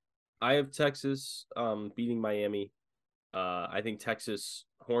through. I have Texas beating Miami. I think Texas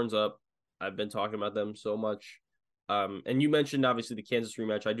horns up. I've been talking about them so much. And you mentioned, obviously, the Kansas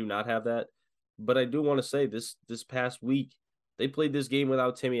rematch. I do not have that. But I do want to say this past week, they played this game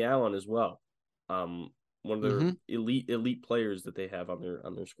without Timmy Allen as well. One of their elite players that they have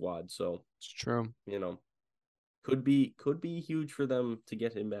on their squad. So it's true. Could be huge for them to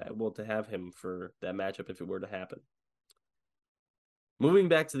get him back. Well, to have him for that matchup if it were to happen. Moving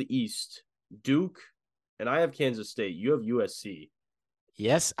back to the East, Duke, and I have Kansas State. You have USC.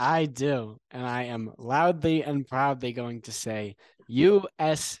 Yes, I do. And I am loudly and proudly going to say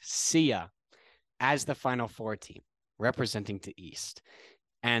USC as the Final Four team representing the East.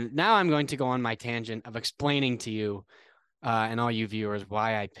 And now I'm going to go on my tangent of explaining to you and all you viewers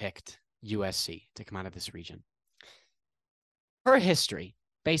why I picked USC to come out of this region. Per history,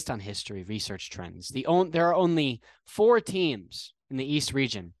 based on history, research trends, there are only 4 teams in the East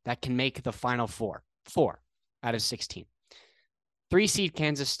region that can make the Final Four. 4 out of 16. 3-seed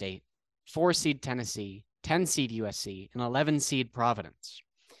Kansas State, 4-seed Tennessee, 10-seed USC, and 11-seed Providence.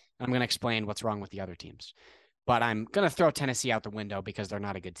 I'm going to explain what's wrong with the other teams. But I'm going to throw Tennessee out the window because they're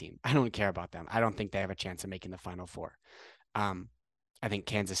not a good team. I don't care about them. I don't think they have a chance of making the Final Four. I think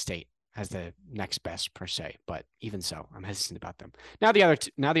Kansas State has the next best per se, but even so, I'm hesitant about them. Now the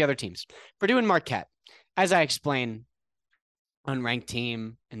other teams, Purdue and Marquette. As I explained, unranked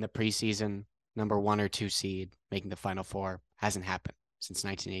team in the preseason, number 1 or 2 seed, making the Final Four, hasn't happened since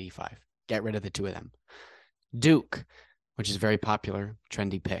 1985. Get rid of the 2 of them. Duke, which is a very popular,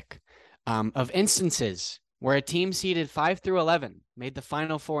 trendy pick. Of instances where a team seeded 5 through 11 made the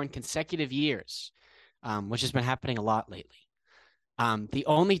Final Four in consecutive years, which has been happening a lot lately. The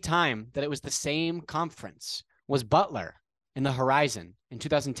only time that it was the same conference was Butler in the Horizon in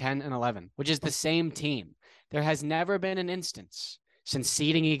 2010 and 11, which is the same team. There has never been an instance since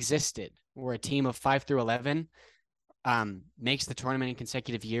seeding existed where a team of 5 through 11 makes the tournament in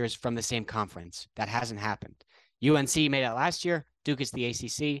consecutive years from the same conference. That hasn't happened. UNC made it last year. Duke is the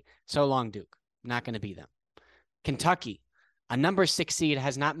ACC. So long, Duke. Not going to be them. Kentucky, a number 6 seed,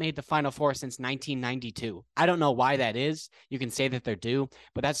 has not made the Final Four since 1992. I don't know why that is. You can say that they're due,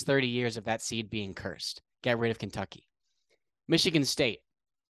 but that's 30 years of that seed being cursed. Get rid of Kentucky. Michigan State,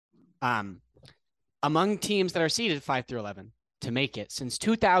 among teams that are seeded 5 through 11 to make it since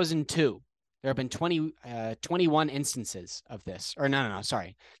 2002, there have been 21 instances of this. Or no,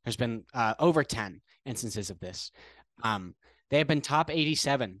 sorry. There's been over 10 instances of this. They have been top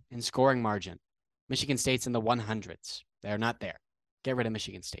 87 in scoring margin. Michigan State's in the 100s. They're not there. Get rid of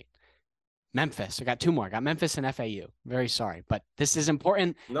Michigan State. Memphis. I got 2 more. I got Memphis and FAU. Very sorry, but this is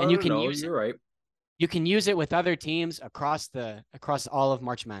important. You're right. You can use it with other teams across all of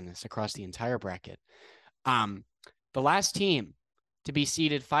March Madness, across the entire bracket. The last team to be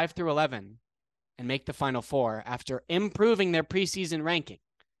seeded 5 through 11 and make the Final Four after improving their preseason ranking,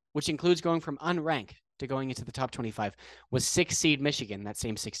 which includes going from unranked to going into the top 25, was 6 seed Michigan, that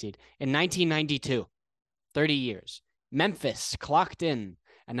same 6 seed, in 1992. 30 years. Memphis clocked in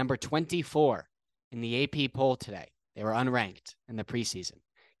at number 24 in the AP poll today. They were unranked in the preseason.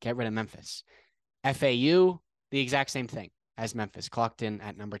 Get rid of Memphis. FAU, the exact same thing as Memphis, clocked in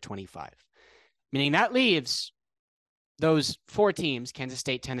at number 25. Meaning that leaves those four teams, Kansas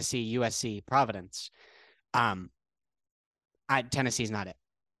State, Tennessee, USC, Providence. Tennessee's not it.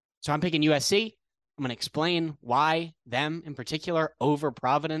 So I'm picking USC. I'm going to explain why them in particular over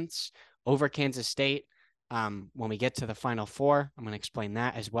Providence, over Kansas State. When we get to the Final Four, I'm going to explain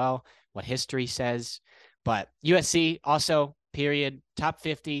that as well, what history says. But USC also, period, top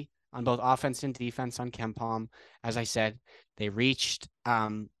 50 on both offense and defense on KenPom. As I said, they reached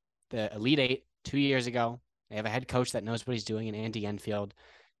the Elite Eight 2 years ago. They have a head coach that knows what he's doing in Andy Enfield.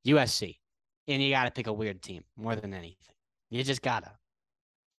 USC. And you got to pick a weird team more than anything. You just got to.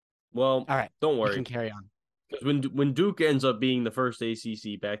 Well, all right, don't worry. We can carry on. Because when Duke ends up being the first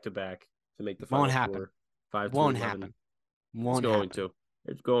ACC back-to-back to make the Final Four, 5 Won't 11, happen. Won't happen.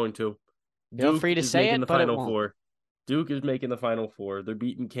 It's going to. Feel free to say it, but it won't. Four. Duke is making the Final Four. They're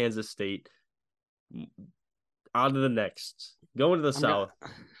beating Kansas State. On to the next. Going to the South.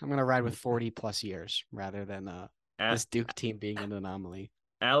 I'm going to ride with 40-plus years rather than this Duke team being an anomaly.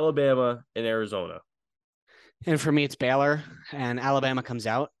 Alabama and Arizona. And for me, it's Baylor, and Alabama comes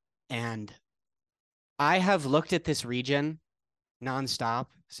out. And I have looked at this region nonstop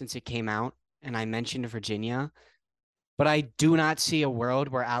since it came out, and I mentioned Virginia, but I do not see a world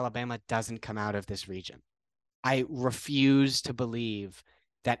where Alabama doesn't come out of this region. I refuse to believe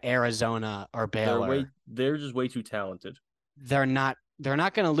that Arizona or Baylor. They're just way too talented. They're not going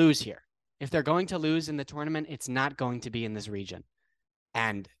to lose here. If they're going to lose in the tournament, it's not going to be in this region.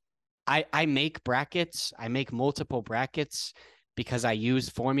 And I make brackets. I make multiple brackets because I use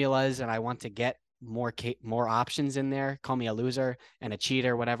formulas and I want to get more options in there. Call me a loser and a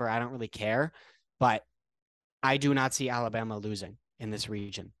cheater, whatever. I don't really care. But I do not see Alabama losing in this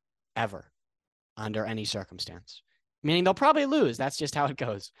region ever under any circumstance. Meaning they'll probably lose. That's just how it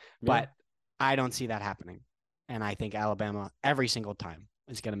goes. Yeah. But I don't see that happening. And I think Alabama every single time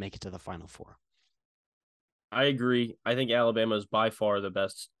is going to make it to the Final Four. I agree. I think Alabama is by far the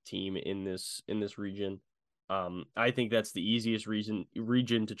best team in this region. I think that's the easiest region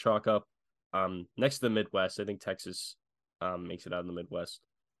to chalk up. Next to the Midwest, I think Texas makes it out in the Midwest.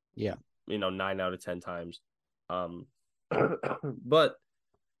 Yeah. 9 out of 10 times. But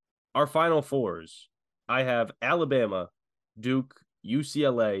our Final Fours, I have Alabama, Duke,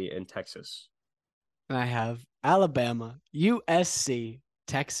 UCLA, and Texas. And I have Alabama, USC,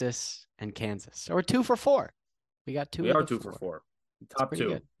 Texas, and Kansas. So we're 2 for 4. We got 2. We are 2 for 4. Top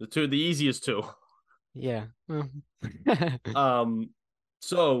 2. The easiest 2. Yeah.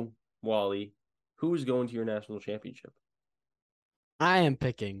 So, Wally, who is going to your national championship? I am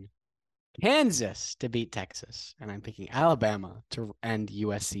picking Kansas to beat Texas, and I'm picking Alabama to end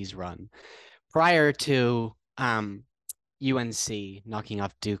USC's run. Prior to UNC knocking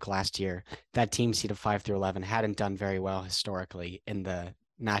off Duke last year, that team seed of 5 through 11 hadn't done very well historically in the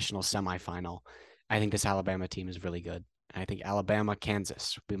national semifinal. I think this Alabama team is really good. I think Alabama,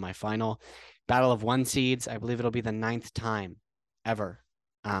 Kansas will be my final battle of 1 seeds. I believe it'll be the 9th time ever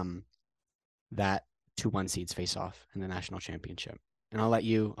that 2 1 seeds face off in the national championship. And I'll let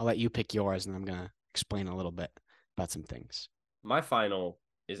you pick yours, and I'm gonna explain a little bit about some things. My final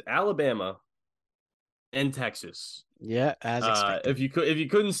is Alabama and Texas. Yeah, as expected. If you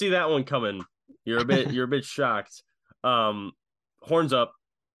couldn't see that one coming, you're a bit shocked. Horns up.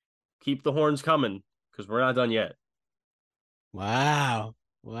 Keep the horns coming because we're not done yet. Wow.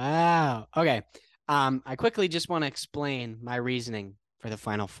 Okay. I quickly just want to explain my reasoning for the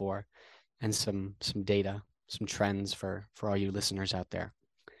Final Four and some data, some trends for all you listeners out there.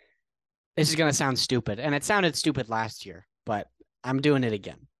 This is going to sound stupid, and it sounded stupid last year, but I'm doing it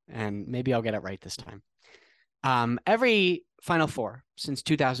again, and maybe I'll get it right this time. Every Final Four since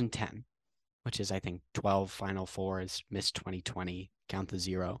 2010, which is, I think, 12 Final Fours, missed 2020, count the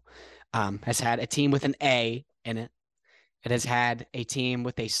 0, has had a team with an A in it. It has had a team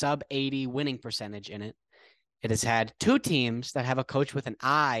with a sub-80 winning percentage in it. It has had 2 teams that have a coach with an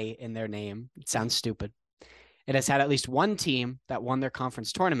I in their name. It sounds stupid. It has had at least 1 team that won their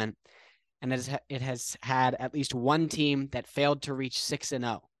conference tournament, and it has had at least 1 team that failed to reach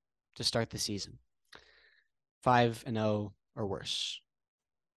 6-0 to start the season. 5-0 or worse.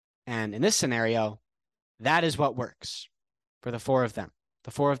 And in this scenario, that is what works for the 4 of them.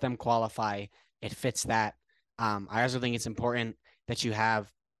 The 4 of them qualify. It fits that. I also think it's important that you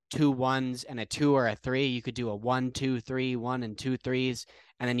have 2 1s and a 2 or a 3. You could do a 1, 2, 3, 1 and 2 3s,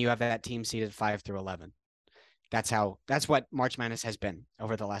 and then you have that team seeded 5 through 11. That's what March Madness has been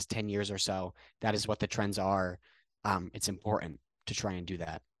over the last 10 years or so. That is what the trends are. it's important to try and do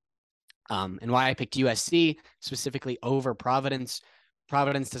that. And why I picked USC specifically over Providence.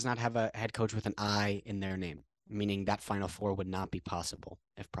 Providence does not have a head coach with an I in their name, meaning that Final Four would not be possible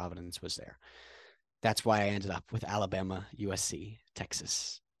if Providence was there. That's why I ended up with Alabama, USC,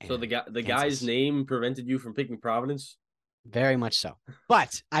 Texas. So the guy's Kansas. name prevented you from picking Providence? Very much so.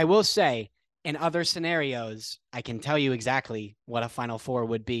 But I will say, in other scenarios, I can tell you exactly what a Final Four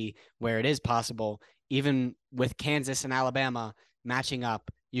would be where it is possible. Even with Kansas and Alabama matching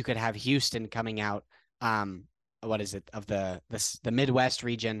up, you could have Houston coming out. What is it of the Midwest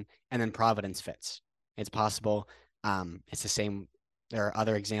region, and then Providence fits. It's possible. It's the same. There are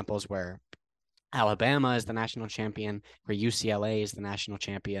other examples where Alabama is the national champion, where UCLA is the national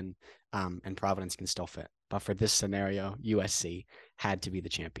champion, and Providence can still fit. But for this scenario, USC had to be the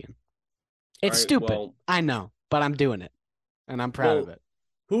champion. It's stupid. Well, I know, but I'm doing it, and I'm proud of it.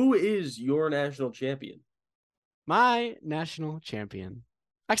 Who is your national champion? My national champion.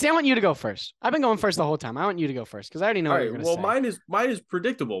 Actually, I want you to go first. I've been going first the whole time. I want you to go first because I already know what you're going to say. Well, mine is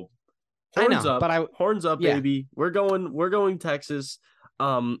predictable. Horns up, baby. We're going Texas.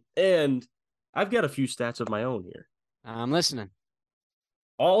 And I've got a few stats of my own here. I'm listening.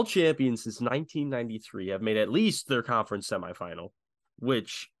 All champions since 1993 have made at least their conference semifinal,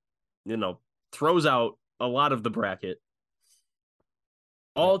 which, throws out a lot of the bracket.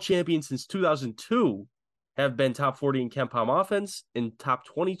 All champions since 2002 have been top 40 in KenPom offense and top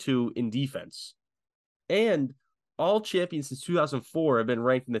 22 in defense. And all champions since 2004 have been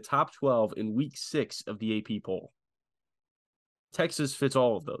ranked in the top 12 in week 6 of the AP poll. Texas fits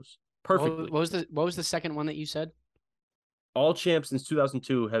all of those perfectly. What was the second one that you said? All champs since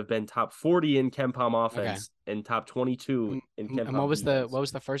 2002 have been top 40 in KenPom offense and top 22 in KenPom and what was defense. What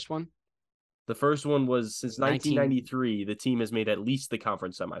was the first one? The first one was since 1993, the team has made at least the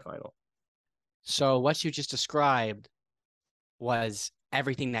conference semifinal. So what you just described was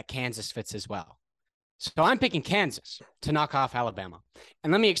everything that Kansas fits as well. So I'm picking Kansas to knock off Alabama.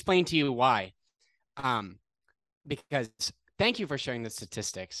 And let me explain to you why. Because thank you for sharing the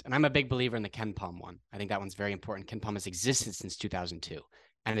statistics. And I'm a big believer in the KenPom one. I think that one's very important. KenPom has existed since 2002,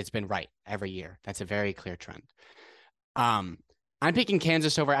 and it's been right every year. That's a very clear trend. I'm picking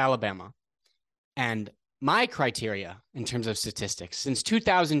Kansas over Alabama. And my criteria in terms of statistics, since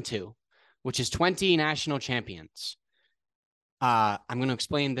 2002, which is 20 national champions, I'm going to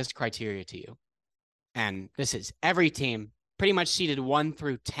explain this criteria to you. And this is every team pretty much seeded 1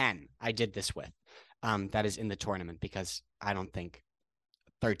 through 10 I did this with. That is in the tournament, because I don't think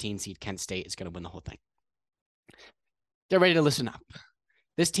 13 seed Kent State is going to win the whole thing. Get ready to listen up.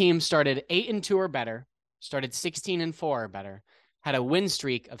 This team started 8-2 or better, started 16-4 or better, had a win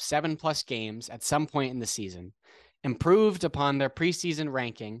streak of 7+ games at some point in the season, improved upon their preseason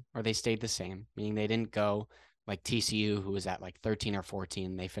ranking, or they stayed the same, meaning they didn't go like TCU, who was at like 13 or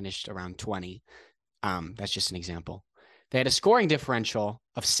 14. They finished around 20. That's just an example. They had a scoring differential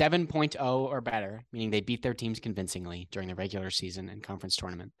of 7.0 or better, meaning they beat their teams convincingly during the regular season and conference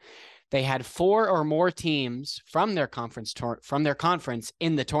tournament. They had 4 or more teams from their conference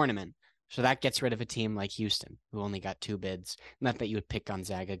in the tournament. So that gets rid of a team like Houston, who only got 2 bids. Not that you would pick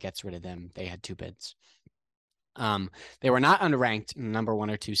Gonzaga, gets rid of them. They had 2 bids. They were not unranked, number 1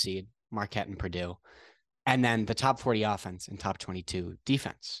 or 2 seed, Marquette and Purdue. And then the top 40 offense and top 22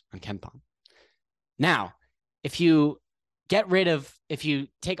 defense on KenPom. Now, if you take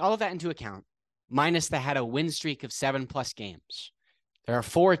all of that into account, minus they had a win streak of 7+ games, there are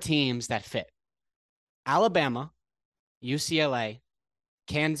 4 teams that fit: Alabama, UCLA,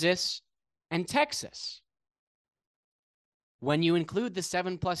 Kansas, and Texas. When you include the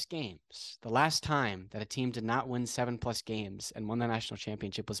 7+ games, the last time that a team did not win 7+ games and won the national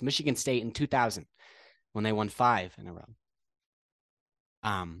championship was Michigan State in 2000, when they won 5 in a row.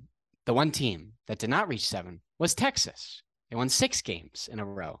 The one team that did not reach 7 was Texas. They won 6 games in a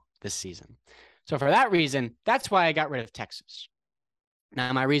row this season. So for that reason, that's why I got rid of Texas.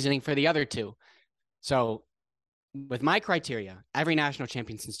 Now, my reasoning for the other 2. So with my criteria, every national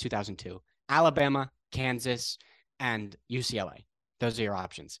champion since 2002, Alabama, Kansas, and UCLA. Those are your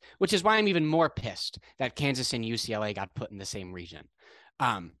options, which is why I'm even more pissed that Kansas and UCLA got put in the same region.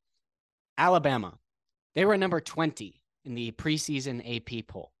 Alabama, they were number 20 in the preseason AP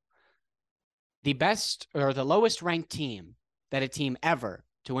poll. The best or the lowest ranked team that a team ever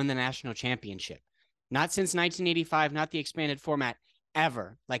to win the national championship. Not since 1985, not the expanded format,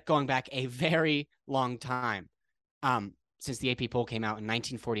 ever, like going back a very long time. Since the AP poll came out in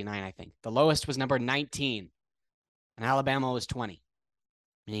 1949, I think. The lowest was number 19, and Alabama was 20,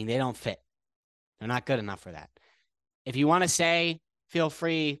 meaning they don't fit. They're not good enough for that. If you want to say, feel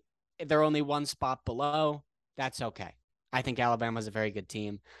free, they're only 1 spot below. That's okay. I think Alabama's a very good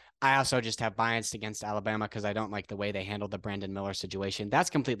team. I also just have bias against Alabama because I don't like the way they handled the Brandon Miller situation. That's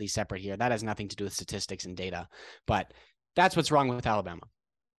completely separate here. That has nothing to do with statistics and data, but that's what's wrong with Alabama.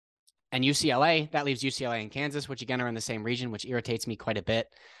 And UCLA, that leaves UCLA and Kansas, which again are in the same region, which irritates me quite a bit.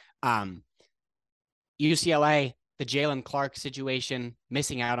 UCLA, the Jalen Clark situation,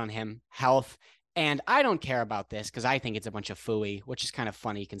 missing out on him, health. And I don't care about this because I think it's a bunch of phooey, which is kind of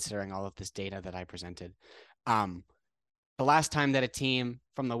funny considering all of this data that I presented. The last time that a team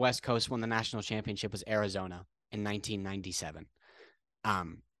from the West Coast won the national championship was Arizona in 1997.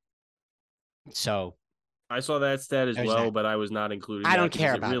 So I saw that stat as well, that. but I was not including I that don't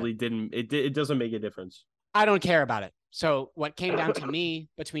care because it about really it. didn't. It doesn't make a difference. I don't care about it. So what came down to me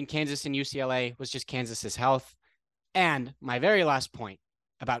between Kansas and UCLA was just Kansas's health. And my very last point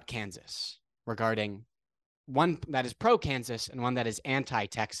about Kansas regarding one that is pro Kansas and one that is anti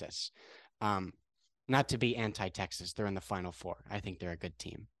Texas. Not to be anti Texas, they're in the Final Four. I think they're a good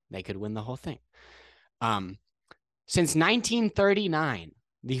team. They could win the whole thing. Since 1939,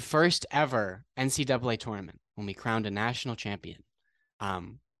 the first ever NCAA tournament when we crowned a national champion,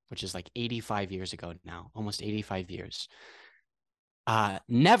 which is like 85 years ago now, almost 85 years.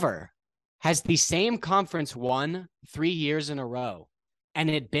 Never has the same conference won 3 years in a row, and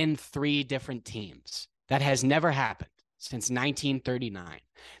it been 3 different teams. That has never happened since 1939.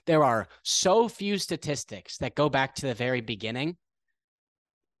 There are so few statistics that go back to the very beginning,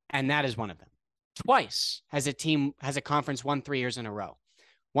 and that is one of them. Twice has a conference won 3 years in a row.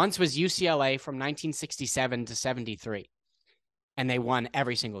 Once was UCLA from 1967 to 73, and they won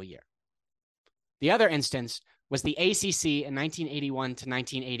every single year. The other instance was the ACC in 1981 to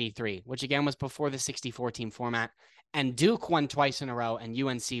 1983, which again was before the 64-team format, and Duke won twice in a row, and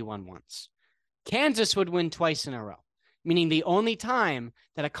UNC won once. Kansas would win twice in a row, meaning the only time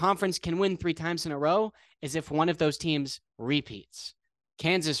that a conference can win 3 times in a row is if one of those teams repeats.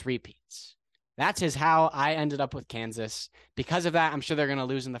 Kansas repeats. That's how I ended up with Kansas. Because of that, I'm sure they're going to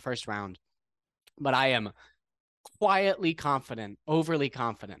lose in the first round. But I am quietly confident, overly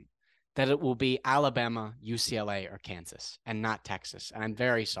confident, that it will be Alabama, UCLA, or Kansas, and not Texas. And I'm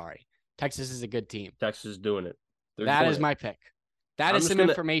very sorry. Texas is a good team. Texas is doing it. That is my pick. That is some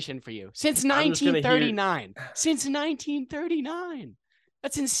information for you. Since 1939. Since 1939.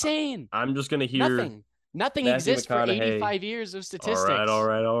 That's insane. I'm just going to hear Nothing exists for 85 years of statistics. All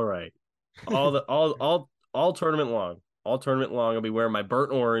right. All tournament long. All tournament long, I'll be wearing my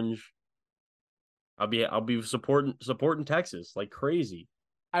burnt orange. I'll be supporting Texas like crazy.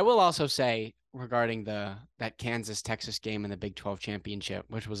 I will also say regarding that Kansas-Texas game in the Big 12 championship,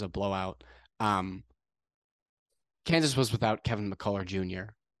 which was a blowout. Kansas was without Kevin McCullough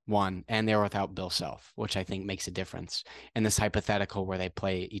Jr., one, and they were without Bill Self, which I think makes a difference in this hypothetical where they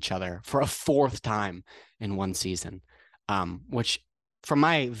play each other for a 4th time in one season, which from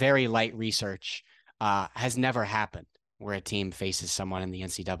my very light research has never happened where a team faces someone in the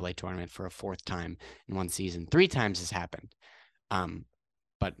NCAA tournament for a 4th time in one season. 3 times has happened,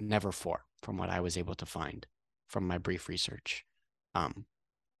 but never 4 from what I was able to find from my brief research.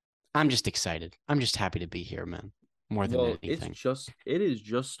 I'm just excited. I'm just happy to be here, man. More than anything. It is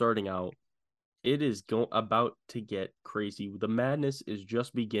just starting out. It is about to get crazy. The madness is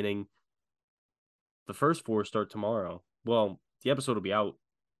just beginning. The first 4 start tomorrow. Well, the episode will be out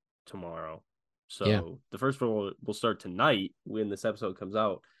tomorrow. So The first 4 will start tonight when this episode comes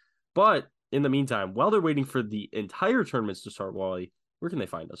out. But in the meantime, while they're waiting for the entire tournaments to start, Wally, where can they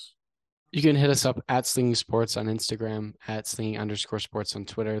find us? You can hit us up at Slinging Sports on Instagram, at Slinging_sports on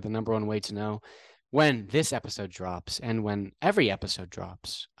Twitter. The number one way to know when this episode drops and when every episode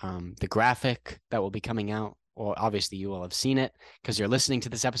drops. The graphic that will be coming out, or obviously you will have seen it because you're listening to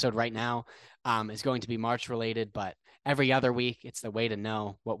this episode right now, is going to be March related, but every other week, it's the way to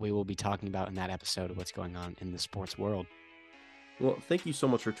know what we will be talking about in that episode of what's going on in the sports world. Well, thank you so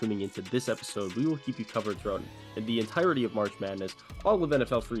much for tuning into this episode. We will keep you covered throughout the entirety of March Madness, all of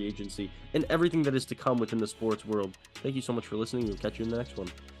NFL free agency, and everything that is to come within the sports world. Thank you so much for listening. We'll catch you in the next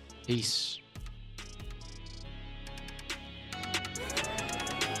one. Peace.